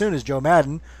here pretty soon is Joe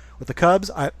Maddon with the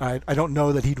Cubs. I don't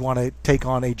know that he'd want to take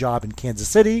on a job in Kansas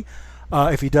City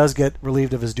if he does get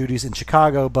relieved of his duties in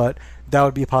Chicago, but that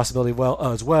would be a possibility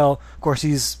as well. Of course,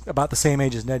 he's about the same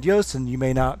age as Ned Yost, and you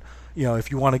may not,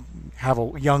 if you want to have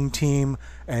a young team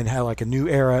and have like a new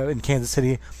era in Kansas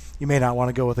City, you may not want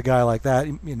to go with a guy like that.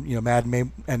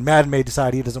 Maddon may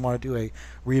decide he doesn't want to do a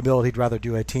rebuild. He'd rather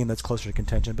do a team that's closer to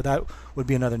contention. But that would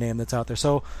be another name that's out there.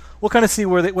 So we'll kind of see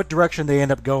what direction they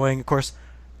end up going. Of course,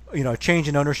 a change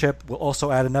in ownership will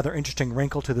also add another interesting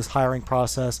wrinkle to this hiring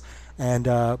process. And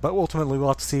but ultimately we'll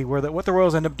have to see what the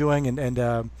Royals end up doing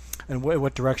and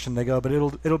what direction they go. But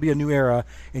it'll be a new era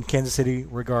in Kansas City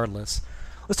regardless.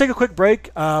 Let's take a quick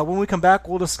break. When we come back,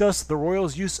 we'll discuss the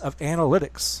Royals' use of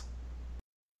analytics.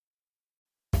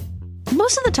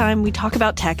 Most of the time, we talk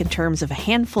about tech in terms of a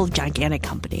handful of gigantic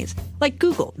companies, like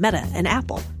Google, Meta, and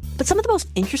Apple. But some of the most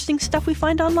interesting stuff we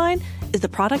find online is the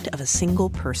product of a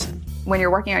single person. When you're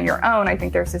working on your own, I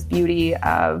think there's this beauty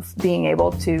of being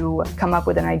able to come up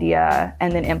with an idea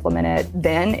and then implement it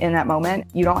then in that moment.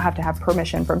 You don't have to have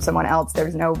permission from someone else.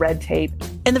 There's no red tape.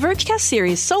 In the Vergecast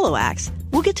series Solo Acts,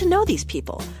 we'll get to know these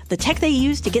people, the tech they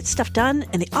use to get stuff done,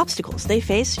 and the obstacles they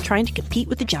face trying to compete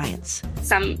with the giants.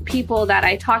 Some people that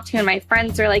I talk to and my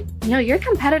friends are like, your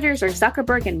competitors are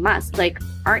Zuckerberg and Musk. Like,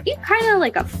 aren't you kind of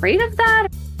like afraid of that?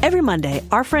 Every Monday,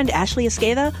 our friend Ashley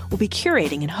Esqueda will be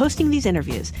curating and hosting these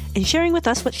interviews and sharing with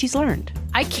us what she's learned.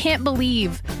 I can't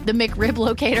believe the McRib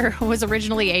locator was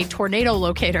originally a tornado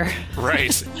locator.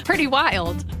 Right. Pretty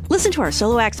wild. Listen to our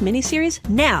Solo Acts miniseries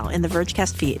now in the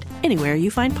Vergecast feed, anywhere you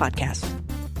find podcasts.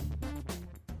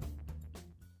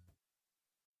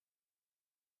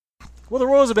 Well, the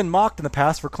Royals have been mocked in the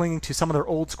past for clinging to some of their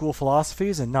old school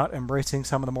philosophies and not embracing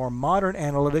some of the more modern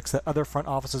analytics that other front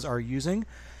offices are using.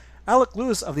 Alec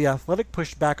Lewis of The Athletic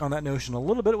pushed back on that notion a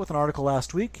little bit with an article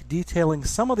last week detailing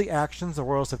some of the actions the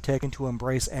Royals have taken to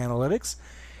embrace analytics.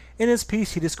 In his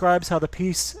piece, he describes how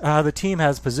the team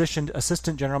has positioned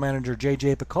assistant general manager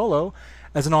J.J. Piccolo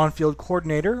as an on-field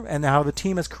coordinator, and how the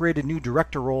team has created new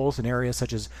director roles in areas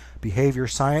such as behavior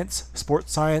science,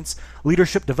 sports science,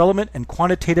 leadership development, and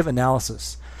quantitative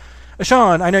analysis.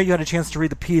 Sean, I know you had a chance to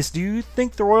read the piece. Do you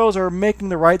think the Royals are making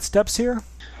the right steps here?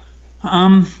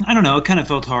 I don't know. It kind of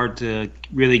felt hard to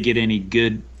really get any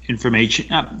good information.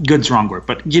 Good's the wrong word,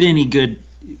 but get any good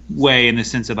way in the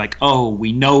sense of like, oh,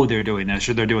 we know they're doing this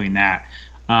or they're doing that.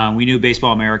 We knew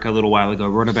Baseball America a little while ago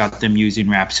wrote about them using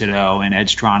Rapsodo and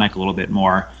Edgetronic a little bit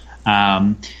more.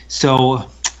 So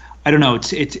I don't know.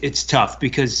 It's tough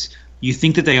because you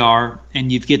think that they are,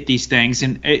 and you get these things.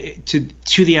 And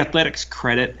to the Athletics'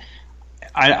 credit,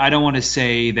 I don't want to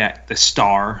say that the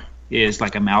Star is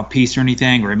like a mouthpiece or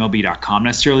anything, or MLB.com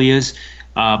necessarily is.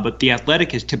 But The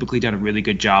Athletic has typically done a really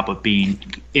good job of being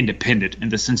independent in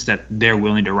the sense that they're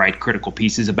willing to write critical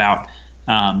pieces about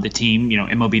the team.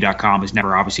 MLB.com is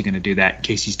never obviously going to do that.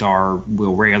 Casey Star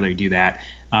will rarely do that.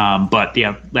 But The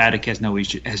Athletic has no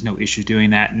issue doing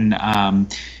that.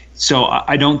 And so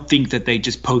I don't think that they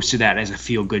just posted that as a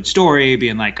feel-good story,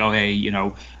 being like, oh, hey,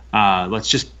 let's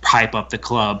just hype up the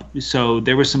club. So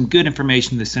there was some good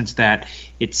information in the sense that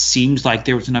it seems like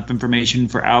there was enough information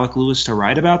for Alec Lewis to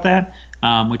write about that,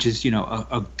 which is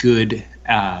a good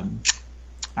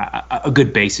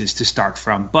basis to start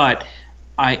from. But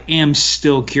I am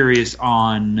still curious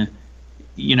on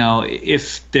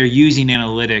if they're using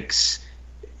analytics.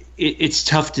 It's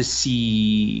tough to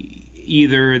see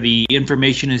either the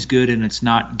information is good and it's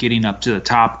not getting up to the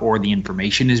top, or the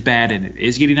information is bad and it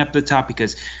is getting up to the top,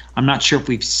 because I'm not sure if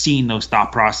we've seen those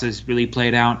thought processes really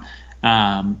played out.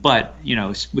 But,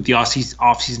 with the off-season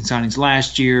signings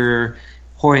last year,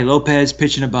 Jorge Lopez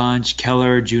pitching a bunch,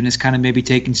 Keller, Junis kind of maybe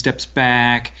taking steps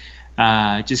back,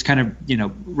 just kind of,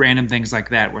 random things like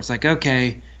that where it's like,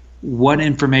 okay, what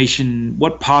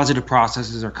positive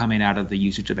processes are coming out of the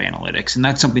usage of analytics? And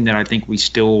that's something that I think we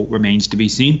still remains to be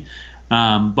seen.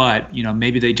 But,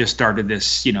 maybe they just started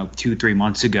this, 2-3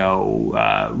 months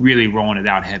ago, really rolling it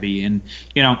out heavy. And,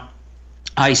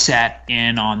 I sat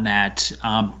in on that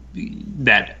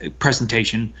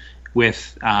presentation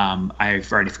with,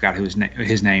 I've already forgot his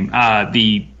name,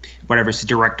 the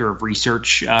director of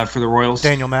research for the Royals.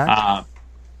 Daniel Mack?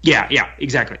 Yeah,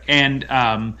 exactly. And,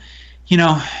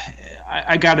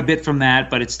 I got a bit from that,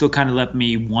 but it still kind of left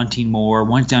me wanting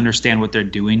to understand what they're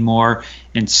doing more.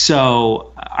 And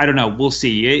so, I don't know. We'll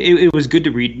see. It was good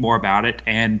to read more about it.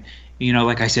 And,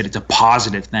 like I said, it's a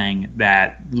positive thing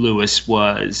that Lewis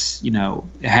was enabled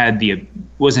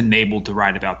to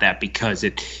write about that, because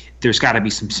there's got to be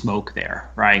some smoke there,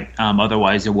 right?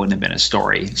 Otherwise, there wouldn't have been a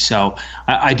story. So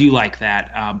I do like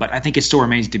that. But I think it still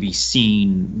remains to be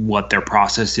seen what their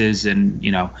process is and,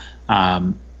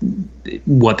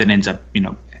 what that ends up,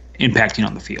 impacting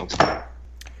on the field.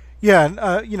 Yeah, and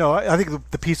I think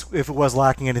the piece, if it was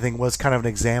lacking anything, was kind of an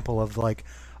example of like,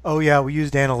 oh yeah, we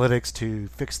used analytics to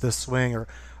fix this swing, or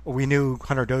we knew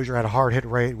Hunter Dozier had a hard hit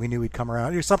rate, we knew he'd come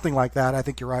around, or something like that. I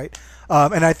think you're right.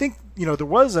 And I think there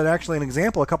was actually an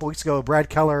example a couple weeks ago. Brad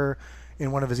Keller,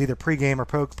 in one of his either pregame or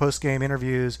postgame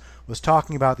interviews, was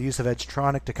talking about the use of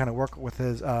Edgetronic to kind of work with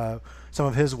his some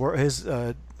of his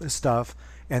stuff,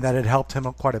 and that it helped him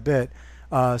quite a bit.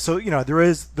 So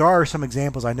there are some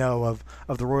examples I know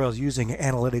of the Royals using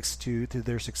analytics to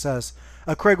their success.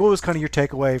 Craig, what was kind of your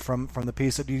takeaway from the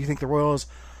piece? Do you think the Royals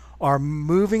are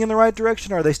moving in the right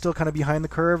direction? Or are they still kind of behind the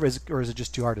curve, or is it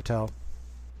just too hard to tell?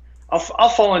 I'll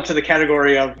fall into the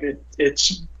category of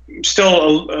it's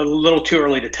still a little too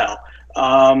early to tell.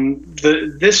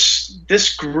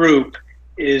 This group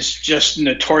is just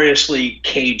notoriously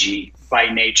cagey by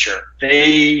nature.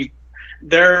 They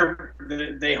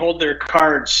hold their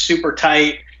cards super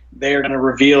tight. They're going to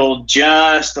reveal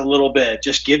just a little bit,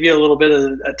 just give you a little bit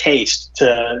of a taste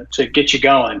to get you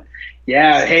going.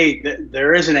 Yeah, hey,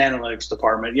 there is an analytics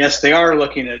department. Yes, they are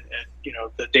looking at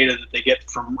the data that they get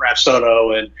from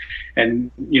Rapsodo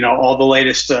and all the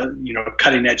latest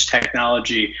cutting edge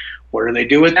technology. What do they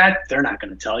do with that? They're not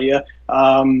going to tell you.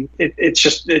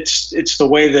 It's the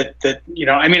way that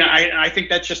I think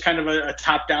that's just kind of a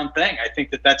top down thing. I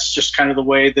think that's just kind of the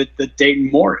way that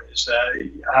Dayton Moore is. So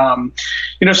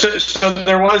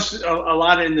there was a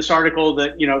lot in this article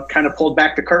that kind of pulled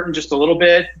back the curtain just a little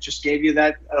bit, just gave you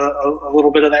that a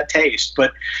little bit of that taste.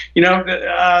 But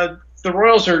the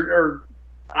Royals are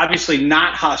obviously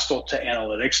not hostile to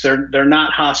analytics. They're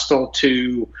not hostile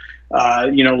to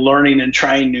learning and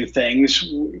trying new things.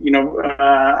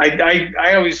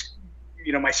 I always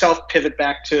myself pivot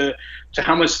back to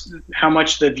how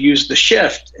much they've used the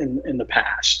shift in the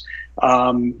past.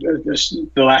 The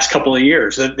last couple of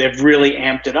years, they've really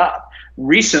amped it up.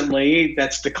 Recently,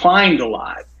 that's declined a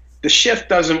lot. The shift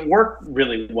doesn't work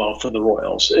really well for the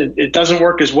Royals. It doesn't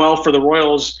work as well for the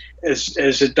Royals as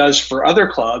it does for other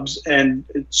clubs, and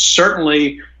it's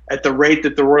certainly at the rate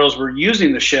that the Royals were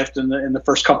using the shift in the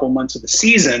first couple of months of the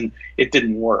season, it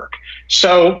didn't work.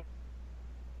 So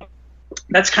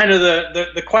that's kind of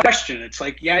the question. It's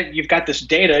like, yeah, you've got this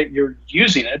data, you're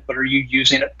using it, but are you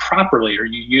using it properly? Are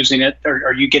you using it, or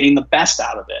are you getting the best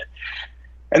out of it?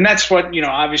 And that's what,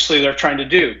 obviously they're trying to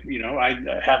do. I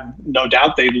have no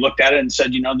doubt they looked at it and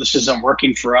said, this isn't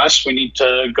working for us. We need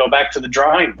to go back to the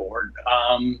drawing board.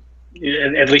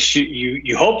 At least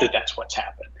you hope that that's what's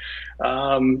happened.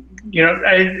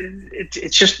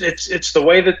 It's the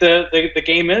way that the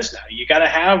game is now. You got to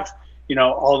have,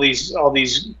 all these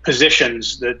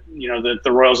positions that that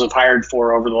the Royals have hired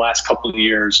for over the last couple of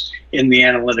years in the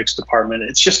analytics department.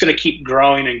 It's just going to keep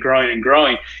growing and growing and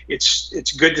growing.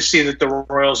 It's good to see that the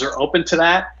Royals are open to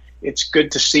that. It's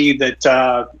good to see that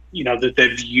that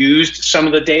they've used some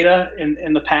of the data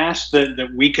in the past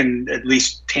that we can at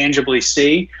least tangibly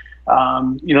see.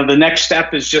 The next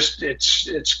step is just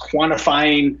it's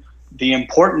quantifying the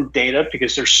important data,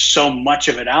 because there's so much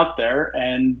of it out there,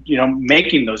 and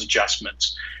making those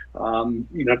adjustments.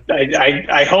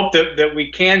 I hope that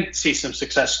we can see some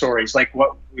success stories like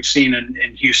what we've seen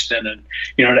in Houston, and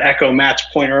to echo Matt's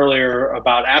point earlier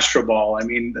about Astro Ball. I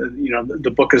mean,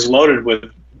 the book is loaded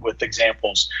with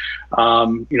examples.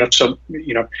 So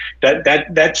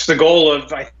that's the goal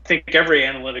of, I think, every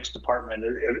analytics department.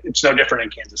 It's no different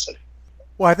in Kansas City.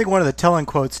 Well, I think one of the telling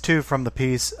quotes, too, from the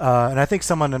piece, and I think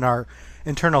someone in our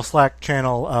internal Slack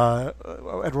channel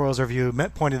at Royals Review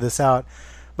pointed this out,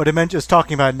 but it meant just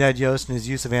talking about Ned Yost and his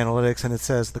use of analytics, and it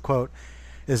says, the quote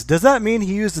is, "Does that mean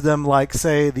he uses them like,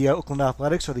 say, the Oakland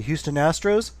Athletics or the Houston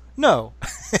Astros? No."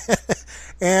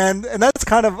 and that's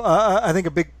kind of, I think,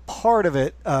 a big part of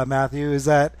it, Matthew, is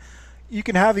that you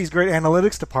can have these great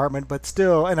analytics department, but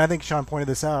still, and I think Sean pointed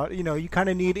this out, you kind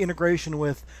of need integration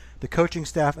with the coaching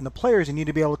staff and the players. You need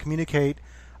to be able to communicate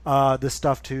this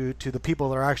stuff to the people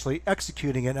that are actually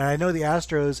executing it. And I know the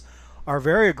Astros are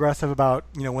very aggressive about,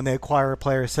 when they acquire a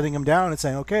player, sitting them down and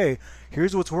saying, okay,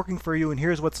 here's what's working for you and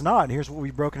here's what's not, and here's what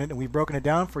we've broken it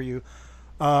down for you.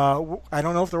 I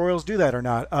don't know if the Royals do that or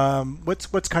not.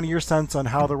 What's kind of your sense on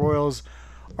how the Royals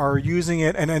are using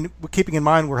it? And keeping in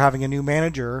mind we're having a new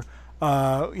manager,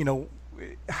 how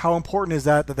important is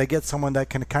that they get someone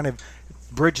that can kind of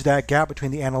bridge that gap between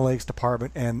the analytics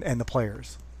department and the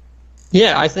players?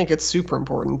 Yeah, I think it's super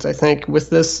important. I think with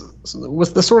the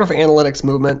sort of analytics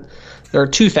movement, there are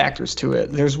two factors to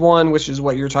it. There's one, which is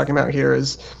what you're talking about here,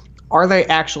 is are they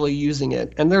actually using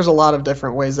it? And there's a lot of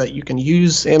different ways that you can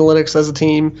use analytics as a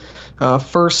team.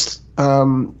 First,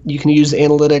 you can use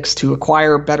analytics to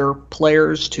acquire better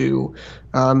players, to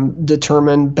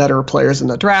determine better players in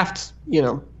the draft,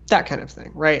 that kind of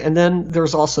thing, right? And then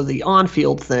there's also the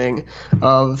on-field thing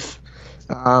of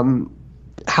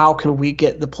how can we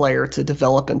get the player to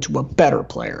develop into a better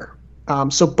player?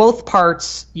 So both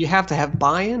parts, you have to have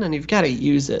buy-in and you've got to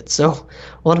use it. So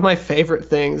one of my favorite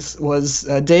things was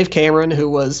Dave Cameron, who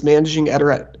was managing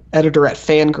editor at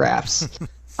Fangraphs.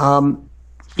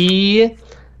 He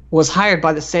was hired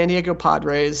by the San Diego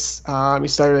Padres. He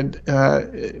started,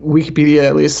 Wikipedia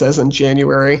at least says, in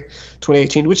January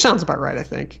 2018, which sounds about right, I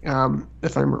think,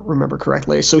 if I remember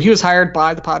correctly. So he was hired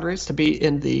by the Padres to be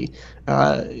in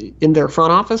their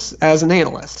front office as an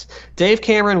analyst. Dave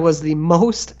Cameron was the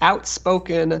most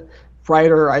outspoken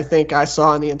writer I think I saw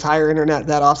on the entire internet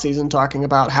that offseason, talking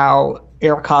about how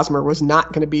Eric Hosmer was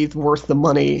not going to be worth the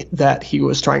money that he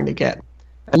was trying to get.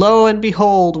 Lo and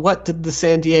behold, what did the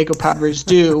San Diego Padres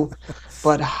do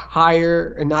but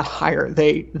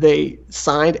they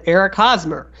signed Eric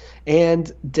Hosmer.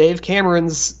 And Dave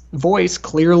Cameron's voice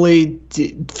clearly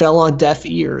fell on deaf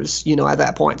ears, at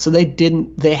that point. So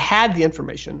they had the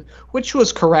information, which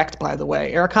was correct, by the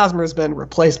way. Eric Hosmer has been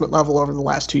replacement level over the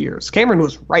last 2 years. Cameron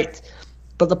was right.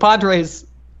 But the Padres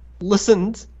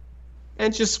listened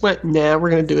and just went, nah, we're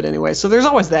going to do it anyway. So there's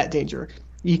always that danger.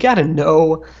 You got to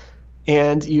know,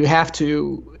 and you have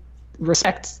to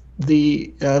respect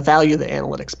the value that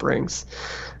analytics brings.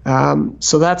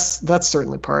 So that's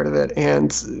certainly part of it,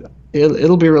 and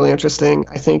it'll be really interesting.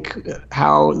 I think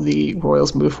how the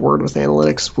Royals move forward with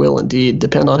analytics will indeed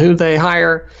depend on who they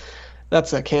hire.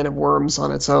 that's a can of worms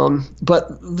on its own.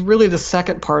 But really the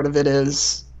second part of it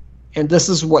is, and this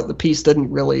is what the piece didn't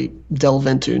really delve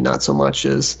into, not so much,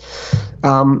 is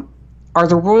are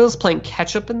the Royals playing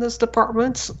catch-up in this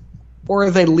department, or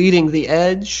are they leading the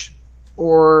edge,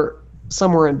 or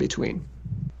somewhere in between,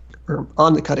 or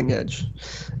on the cutting edge?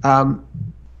 And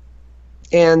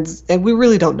we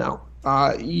really don't know.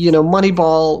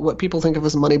 Moneyball, what people think of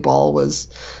as Moneyball was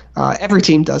every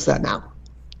team does that now.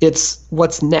 It's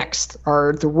what's next.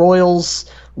 Are the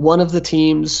Royals one of the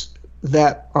teams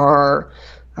that are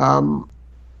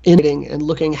innovating and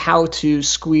looking how to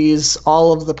squeeze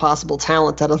all of the possible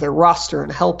talent out of their roster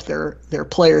and help their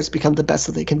players become the best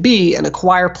that they can be and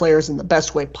acquire players in the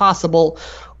best way possible?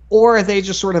 Or are they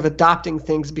just sort of adopting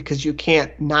things because you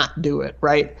can't not do it,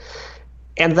 right?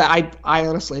 And I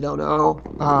honestly don't know.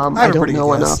 I don't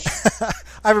know enough.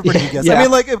 I have a pretty good guess. Yeah. I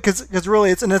mean, because really,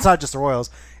 it's not just the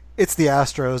Royals. It's the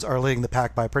Astros are leading the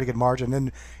pack by a pretty good margin.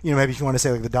 And, maybe if you want to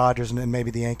say like the Dodgers and maybe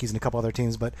the Yankees and a couple other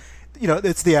teams, but,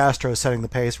 it's the Astros setting the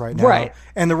pace right now. Right.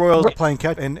 And the Royals are playing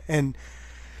catch. And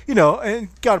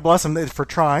God bless them for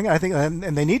trying. I think,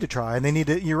 and they need to try, and they need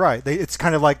to. You're right. It's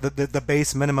kind of like the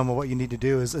base minimum of what you need to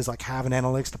do is like have an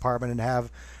analytics department and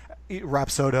have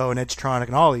Rapsodo and Edgetronic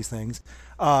and all these things.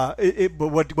 But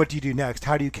what do you do next?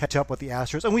 How do you catch up with the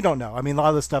Astros? And we don't know. I mean, a lot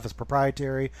of this stuff is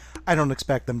proprietary. I don't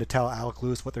expect them to tell Alec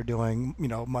Lewis what they're doing,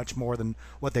 much more than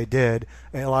what they did.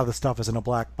 And a lot of the stuff is in a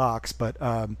black box. But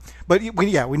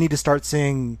we need to start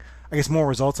seeing, I guess, more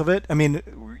results of it. I mean,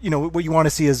 what you want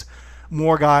to see is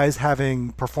more guys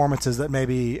having performances that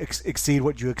maybe exceed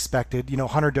what you expected.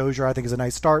 Hunter Dozier, I think, is a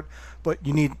nice start, but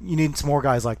you need some more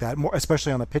guys like that, more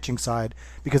especially on the pitching side,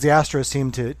 because the Astros seem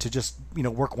to just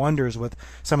work wonders with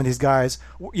some of these guys.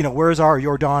 Where's our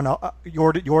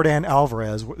Yordan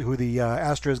Alvarez, who the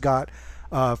Astros got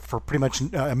for pretty much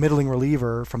a middling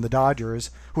reliever from the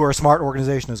Dodgers, who are a smart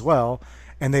organization as well,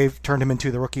 and they've turned him into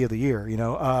the Rookie of the Year.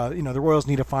 The Royals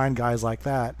need to find guys like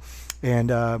that.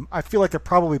 And I feel like they're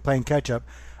probably playing catch-up.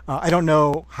 I don't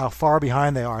know how far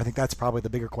behind they are. I think that's probably the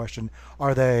bigger question.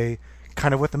 Are they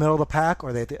kind of with the middle of the pack, or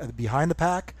are they behind the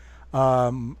pack?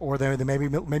 Or they maybe a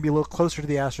little closer to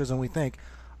the Astros than we think?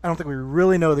 I don't think we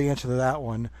really know the answer to that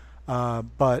one.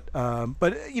 But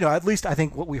at least I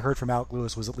think what we heard from Alec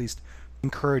Lewis was at least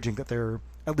encouraging that they're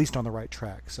at least on the right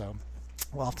track. So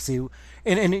we'll have to see.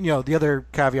 And the other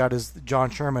caveat is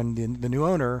John Sherman, the new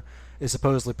owner, is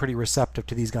supposedly pretty receptive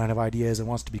to these kind of ideas and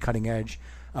wants to be cutting edge.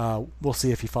 We'll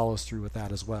see if he follows through with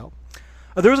that as well.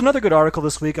 There was another good article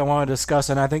this week I wanted to discuss,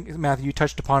 and I think, Matthew, you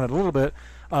touched upon it a little bit.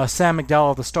 Sam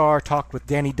McDowell of the Star talked with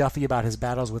Danny Duffy about his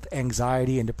battles with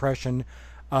anxiety and depression.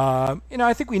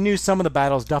 I think we knew some of the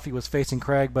battles Duffy was facing,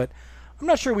 Craig, but I'm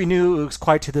not sure we knew it was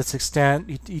quite to this extent.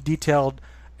 He detailed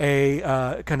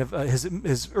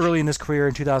his early in his career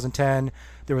in 2010.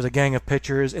 There was a gang of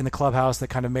pitchers in the clubhouse that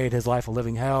kind of made his life a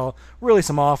living hell. Really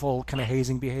some awful kind of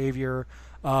hazing behavior.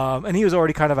 And he was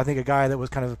already kind of, I think, a guy that was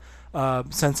kind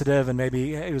of sensitive, and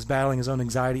maybe he was battling his own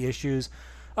anxiety issues.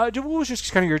 What was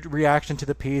just kind of your reaction to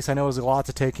the piece? I know it was a lot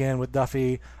to take in with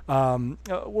Duffy.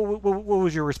 What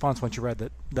was your response once you read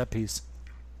that piece?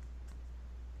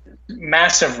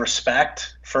 Massive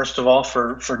respect, first of all,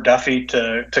 for Duffy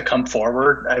to come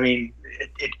forward. I mean,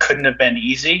 it couldn't have been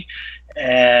easy.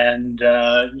 And,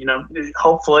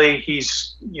 hopefully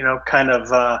he's, kind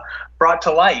of brought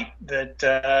to light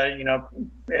that,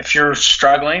 if you're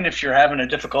struggling, if you're having a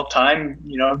difficult time,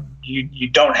 you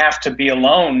don't have to be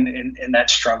alone in that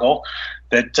struggle.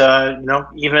 That,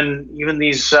 even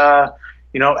these,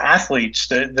 athletes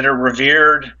that are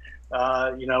revered,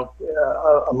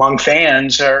 among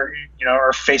fans are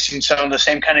facing some of the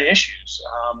same kind of issues.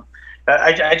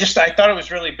 I thought it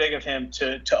was really big of him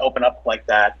to open up like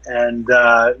that. And,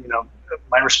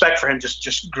 my respect for him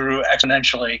just grew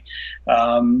exponentially,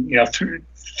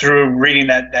 through reading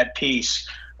that piece.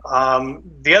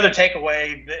 The other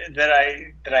takeaway that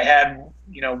I had,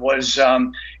 was,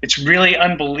 it's really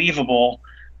unbelievable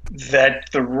that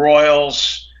the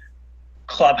Royals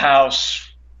clubhouse,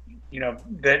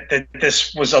 that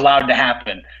this was allowed to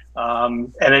happen.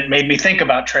 And it made me think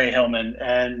about Trey Hillman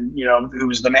and, who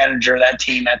was the manager of that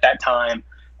team at that time,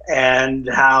 and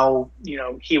how,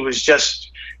 he was just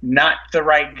not the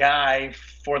right guy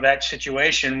for that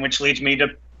situation, which leads me to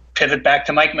pivot back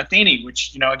to Mike Matheny,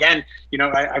 which, again,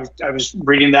 I was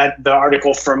reading the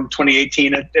article from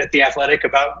 2018 at The Athletic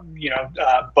about,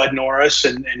 Bud Norris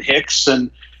and Hicks and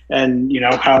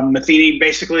how Matheny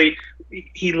basically,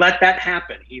 he let that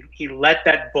happen. He let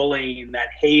that bullying, that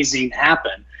hazing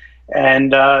happen.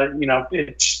 And,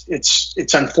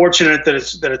 it's unfortunate that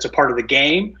it's a part of the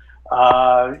game.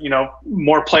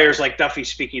 More players like Duffy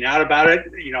speaking out about it,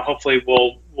 hopefully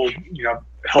will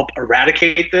help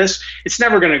eradicate this. It's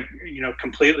never going to,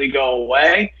 completely go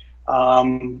away.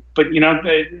 But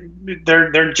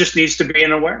there just needs to be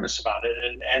an awareness about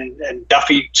it, and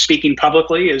Duffy speaking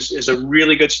publicly is a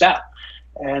really good step.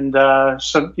 And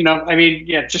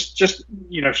just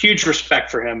huge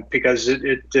respect for him, because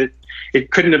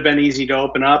it couldn't have been easy to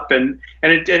open up, and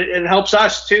it helps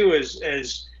us too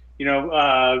as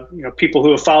people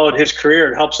who have followed his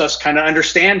career. It helps us kind of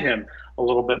understand him a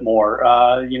little bit more.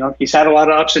 He's had a lot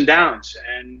of ups and downs,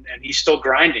 and he's still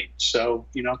grinding. So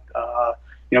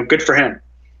good for him.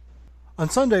 On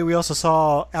Sunday, we also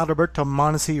saw Adalberto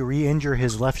Mondesi re-injure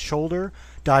his left shoulder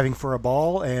diving for a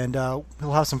ball, and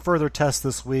he'll have some further tests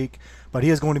this week, but he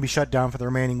is going to be shut down for the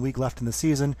remaining week left in the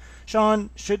season. Sean,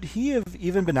 should he have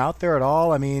even been out there at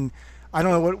all? I mean, I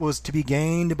don't know what was to be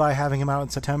gained by having him out in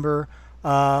September,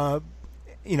 and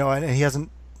he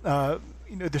hasn't. There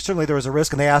was a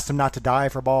risk, and they asked him not to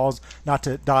dive for balls, not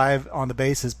to dive on the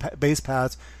base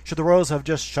paths. Should the Royals have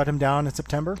just shut him down in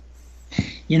September? I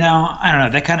don't know.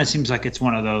 That kind of seems like it's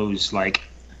one of those, like,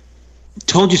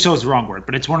 told you so is the wrong word,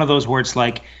 but it's one of those words,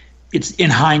 like, it's in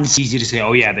hindsight easy to say,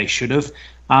 oh yeah, they should have.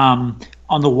 On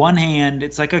the one hand,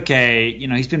 it's like, okay,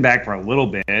 he's been back for a little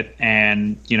bit,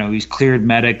 and he's cleared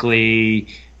medically.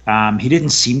 He didn't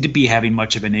seem to be having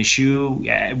much of an issue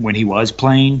when he was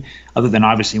playing, other than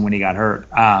obviously when he got hurt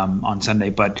on Sunday.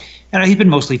 But he's been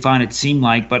mostly fine, it seemed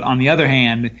like. But on the other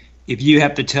hand, if you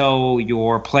have to tell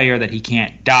your player that he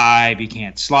can't dive, he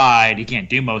can't slide, he can't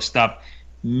do most stuff,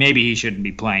 maybe he shouldn't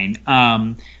be playing.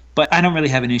 But I don't really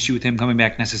have an issue with him coming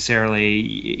back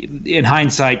necessarily. In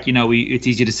hindsight, it's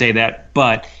easy to say that.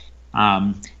 But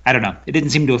I don't know. It didn't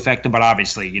seem to affect him. But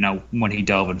obviously, when he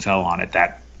dove and fell on it,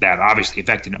 that obviously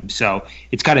affected him. So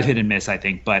it's kind of hit and miss, I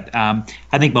think. But I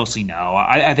think mostly no.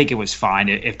 I think it was fine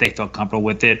if they felt comfortable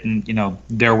with it. And,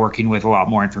 they're working with a lot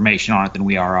more information on it than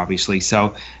we are, obviously.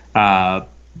 So, but,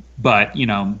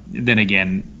 then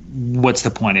again, what's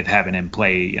the point of having him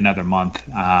play another month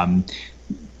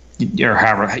or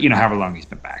however long he's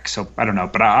been back? So I don't know.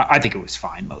 But I think it was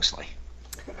fine mostly.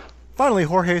 Finally,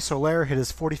 Jorge Soler hit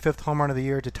his 45th home run of the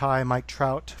year to tie Mike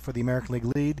Trout for the American League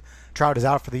lead. Trout is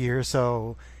out for the year,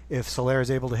 so if Soler is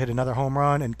able to hit another home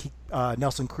run and keep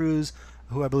Nelson Cruz,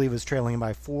 who I believe is trailing him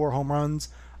by 4 home runs,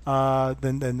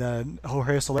 then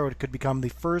Jorge Soler could become the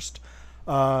first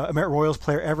Royals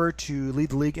player ever to lead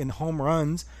the league in home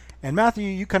runs. And Matthew,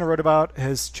 you kind of wrote about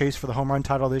his chase for the home run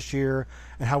title this year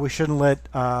and how we shouldn't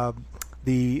let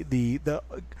the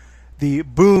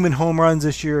boom in home runs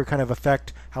this year kind of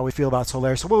affect how we feel about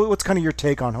Soler. So what's kind of your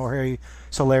take on Jorge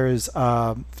Soler's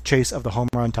chase of the home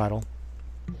run title?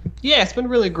 Yeah, it's been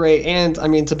really great. And, I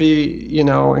mean, to be,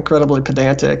 incredibly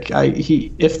pedantic,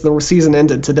 if the season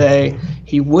ended today,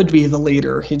 he would be the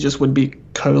leader. He just would be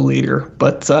co-leader.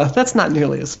 But that's not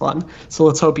nearly as fun. So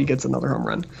let's hope he gets another home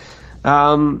run.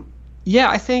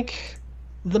 I think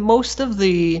the most of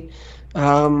the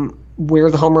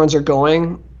where the home runs are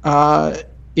going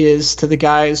is to the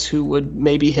guys who would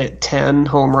maybe hit 10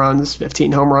 home runs,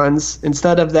 15 home runs.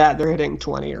 Instead of that, they're hitting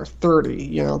 20 or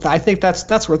 30. I think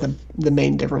that's where the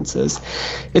main difference is.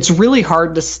 It's really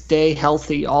hard to stay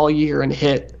healthy all year and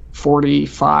hit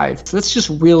 45. So that's just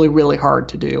really, really hard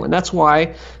to do. And that's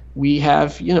why we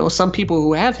have, some people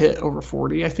who have hit over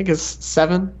 40. I think it's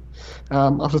 7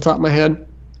 off the top of my head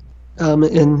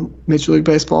in Major League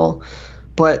Baseball.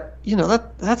 But,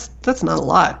 that's not a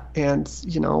lot. And,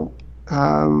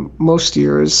 most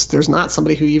years there's not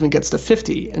somebody who even gets to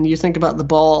 50. And you think about the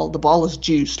ball is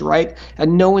juiced, right?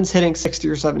 And no one's hitting 60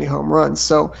 or 70 home runs.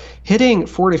 So hitting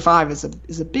 45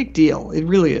 is a big deal. It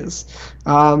really is.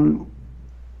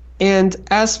 And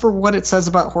as for what it says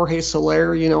about Jorge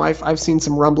Soler, I've seen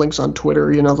some rumblings on Twitter,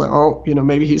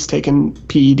 maybe he's taken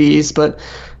PEDs, but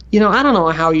I don't know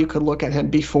how you could look at him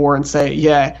before and say,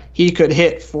 yeah, he could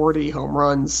hit 40 home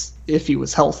runs if he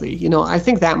was healthy. I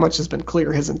think that much has been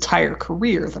clear his entire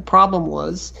career. The problem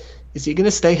was, is he going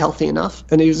to stay healthy enough?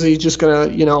 And is he just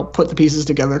going to, put the pieces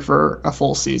together for a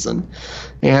full season?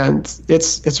 And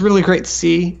it's really great to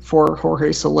see for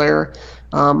Jorge Soler.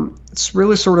 It's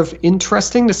really sort of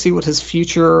interesting to see what his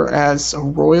future as a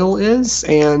Royal is.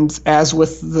 And as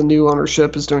with the new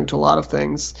ownership is doing to a lot of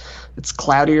things, it's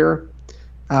cloudier.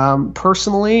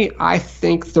 Personally, I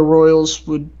think the Royals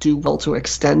would do well to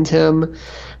extend him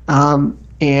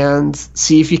and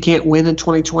see if you can't win in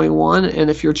 2021. And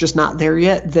if you're just not there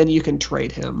yet, then you can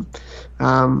trade him.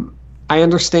 I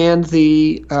understand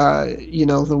the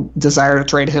desire to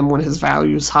trade him when his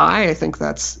value is high. I think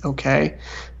that's okay.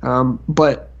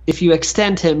 But if you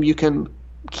extend him, you can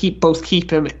keep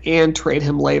him and trade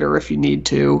him later if you need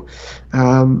to.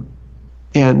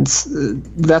 And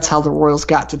that's how the Royals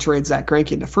got to trade Zach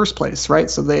Greinke in the first place, right?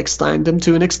 So they extended him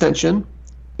to an extension,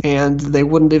 and they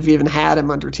wouldn't have even had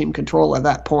him under team control at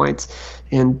that point.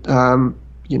 In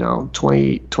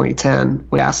 2010,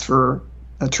 we asked for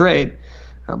a trade,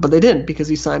 but they didn't because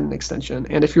he signed an extension.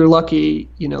 And if you're lucky,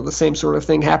 the same sort of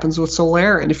thing happens with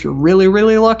Soler. And if you're really,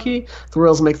 really lucky, the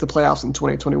Royals make the playoffs in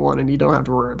 2021, and you don't have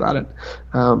to worry about it.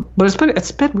 But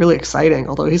it's been really exciting.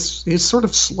 Although he's sort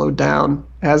of slowed down,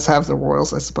 as have the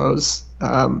Royals, I suppose.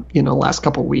 Last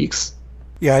couple weeks.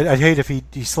 Yeah, I'd hate if he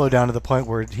slowed down to the point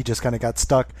where he just kind of got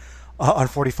stuck on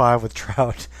 45 with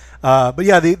Trout. But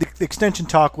yeah, the extension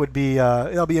talk would be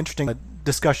it'll be interesting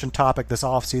discussion topic this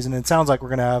offseason. It sounds like we're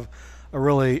going to have a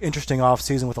really interesting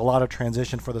offseason with a lot of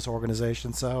transition for this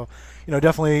organization. So,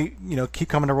 definitely, keep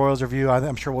coming to Royals Review.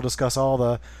 I'm sure we'll discuss all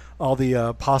the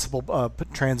possible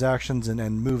transactions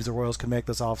and moves the Royals can make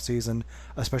this offseason,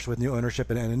 especially with new ownership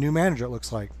and a new manager, it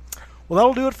looks like. Well,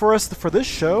 that'll do it for us for this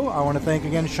show. I want to thank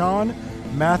again Sean,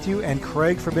 Matthew, and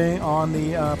Craig for being on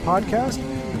the podcast.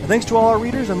 And thanks to all our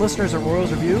readers and listeners at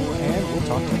Royals Review, and we'll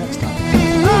talk to you next time.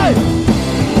 Hey!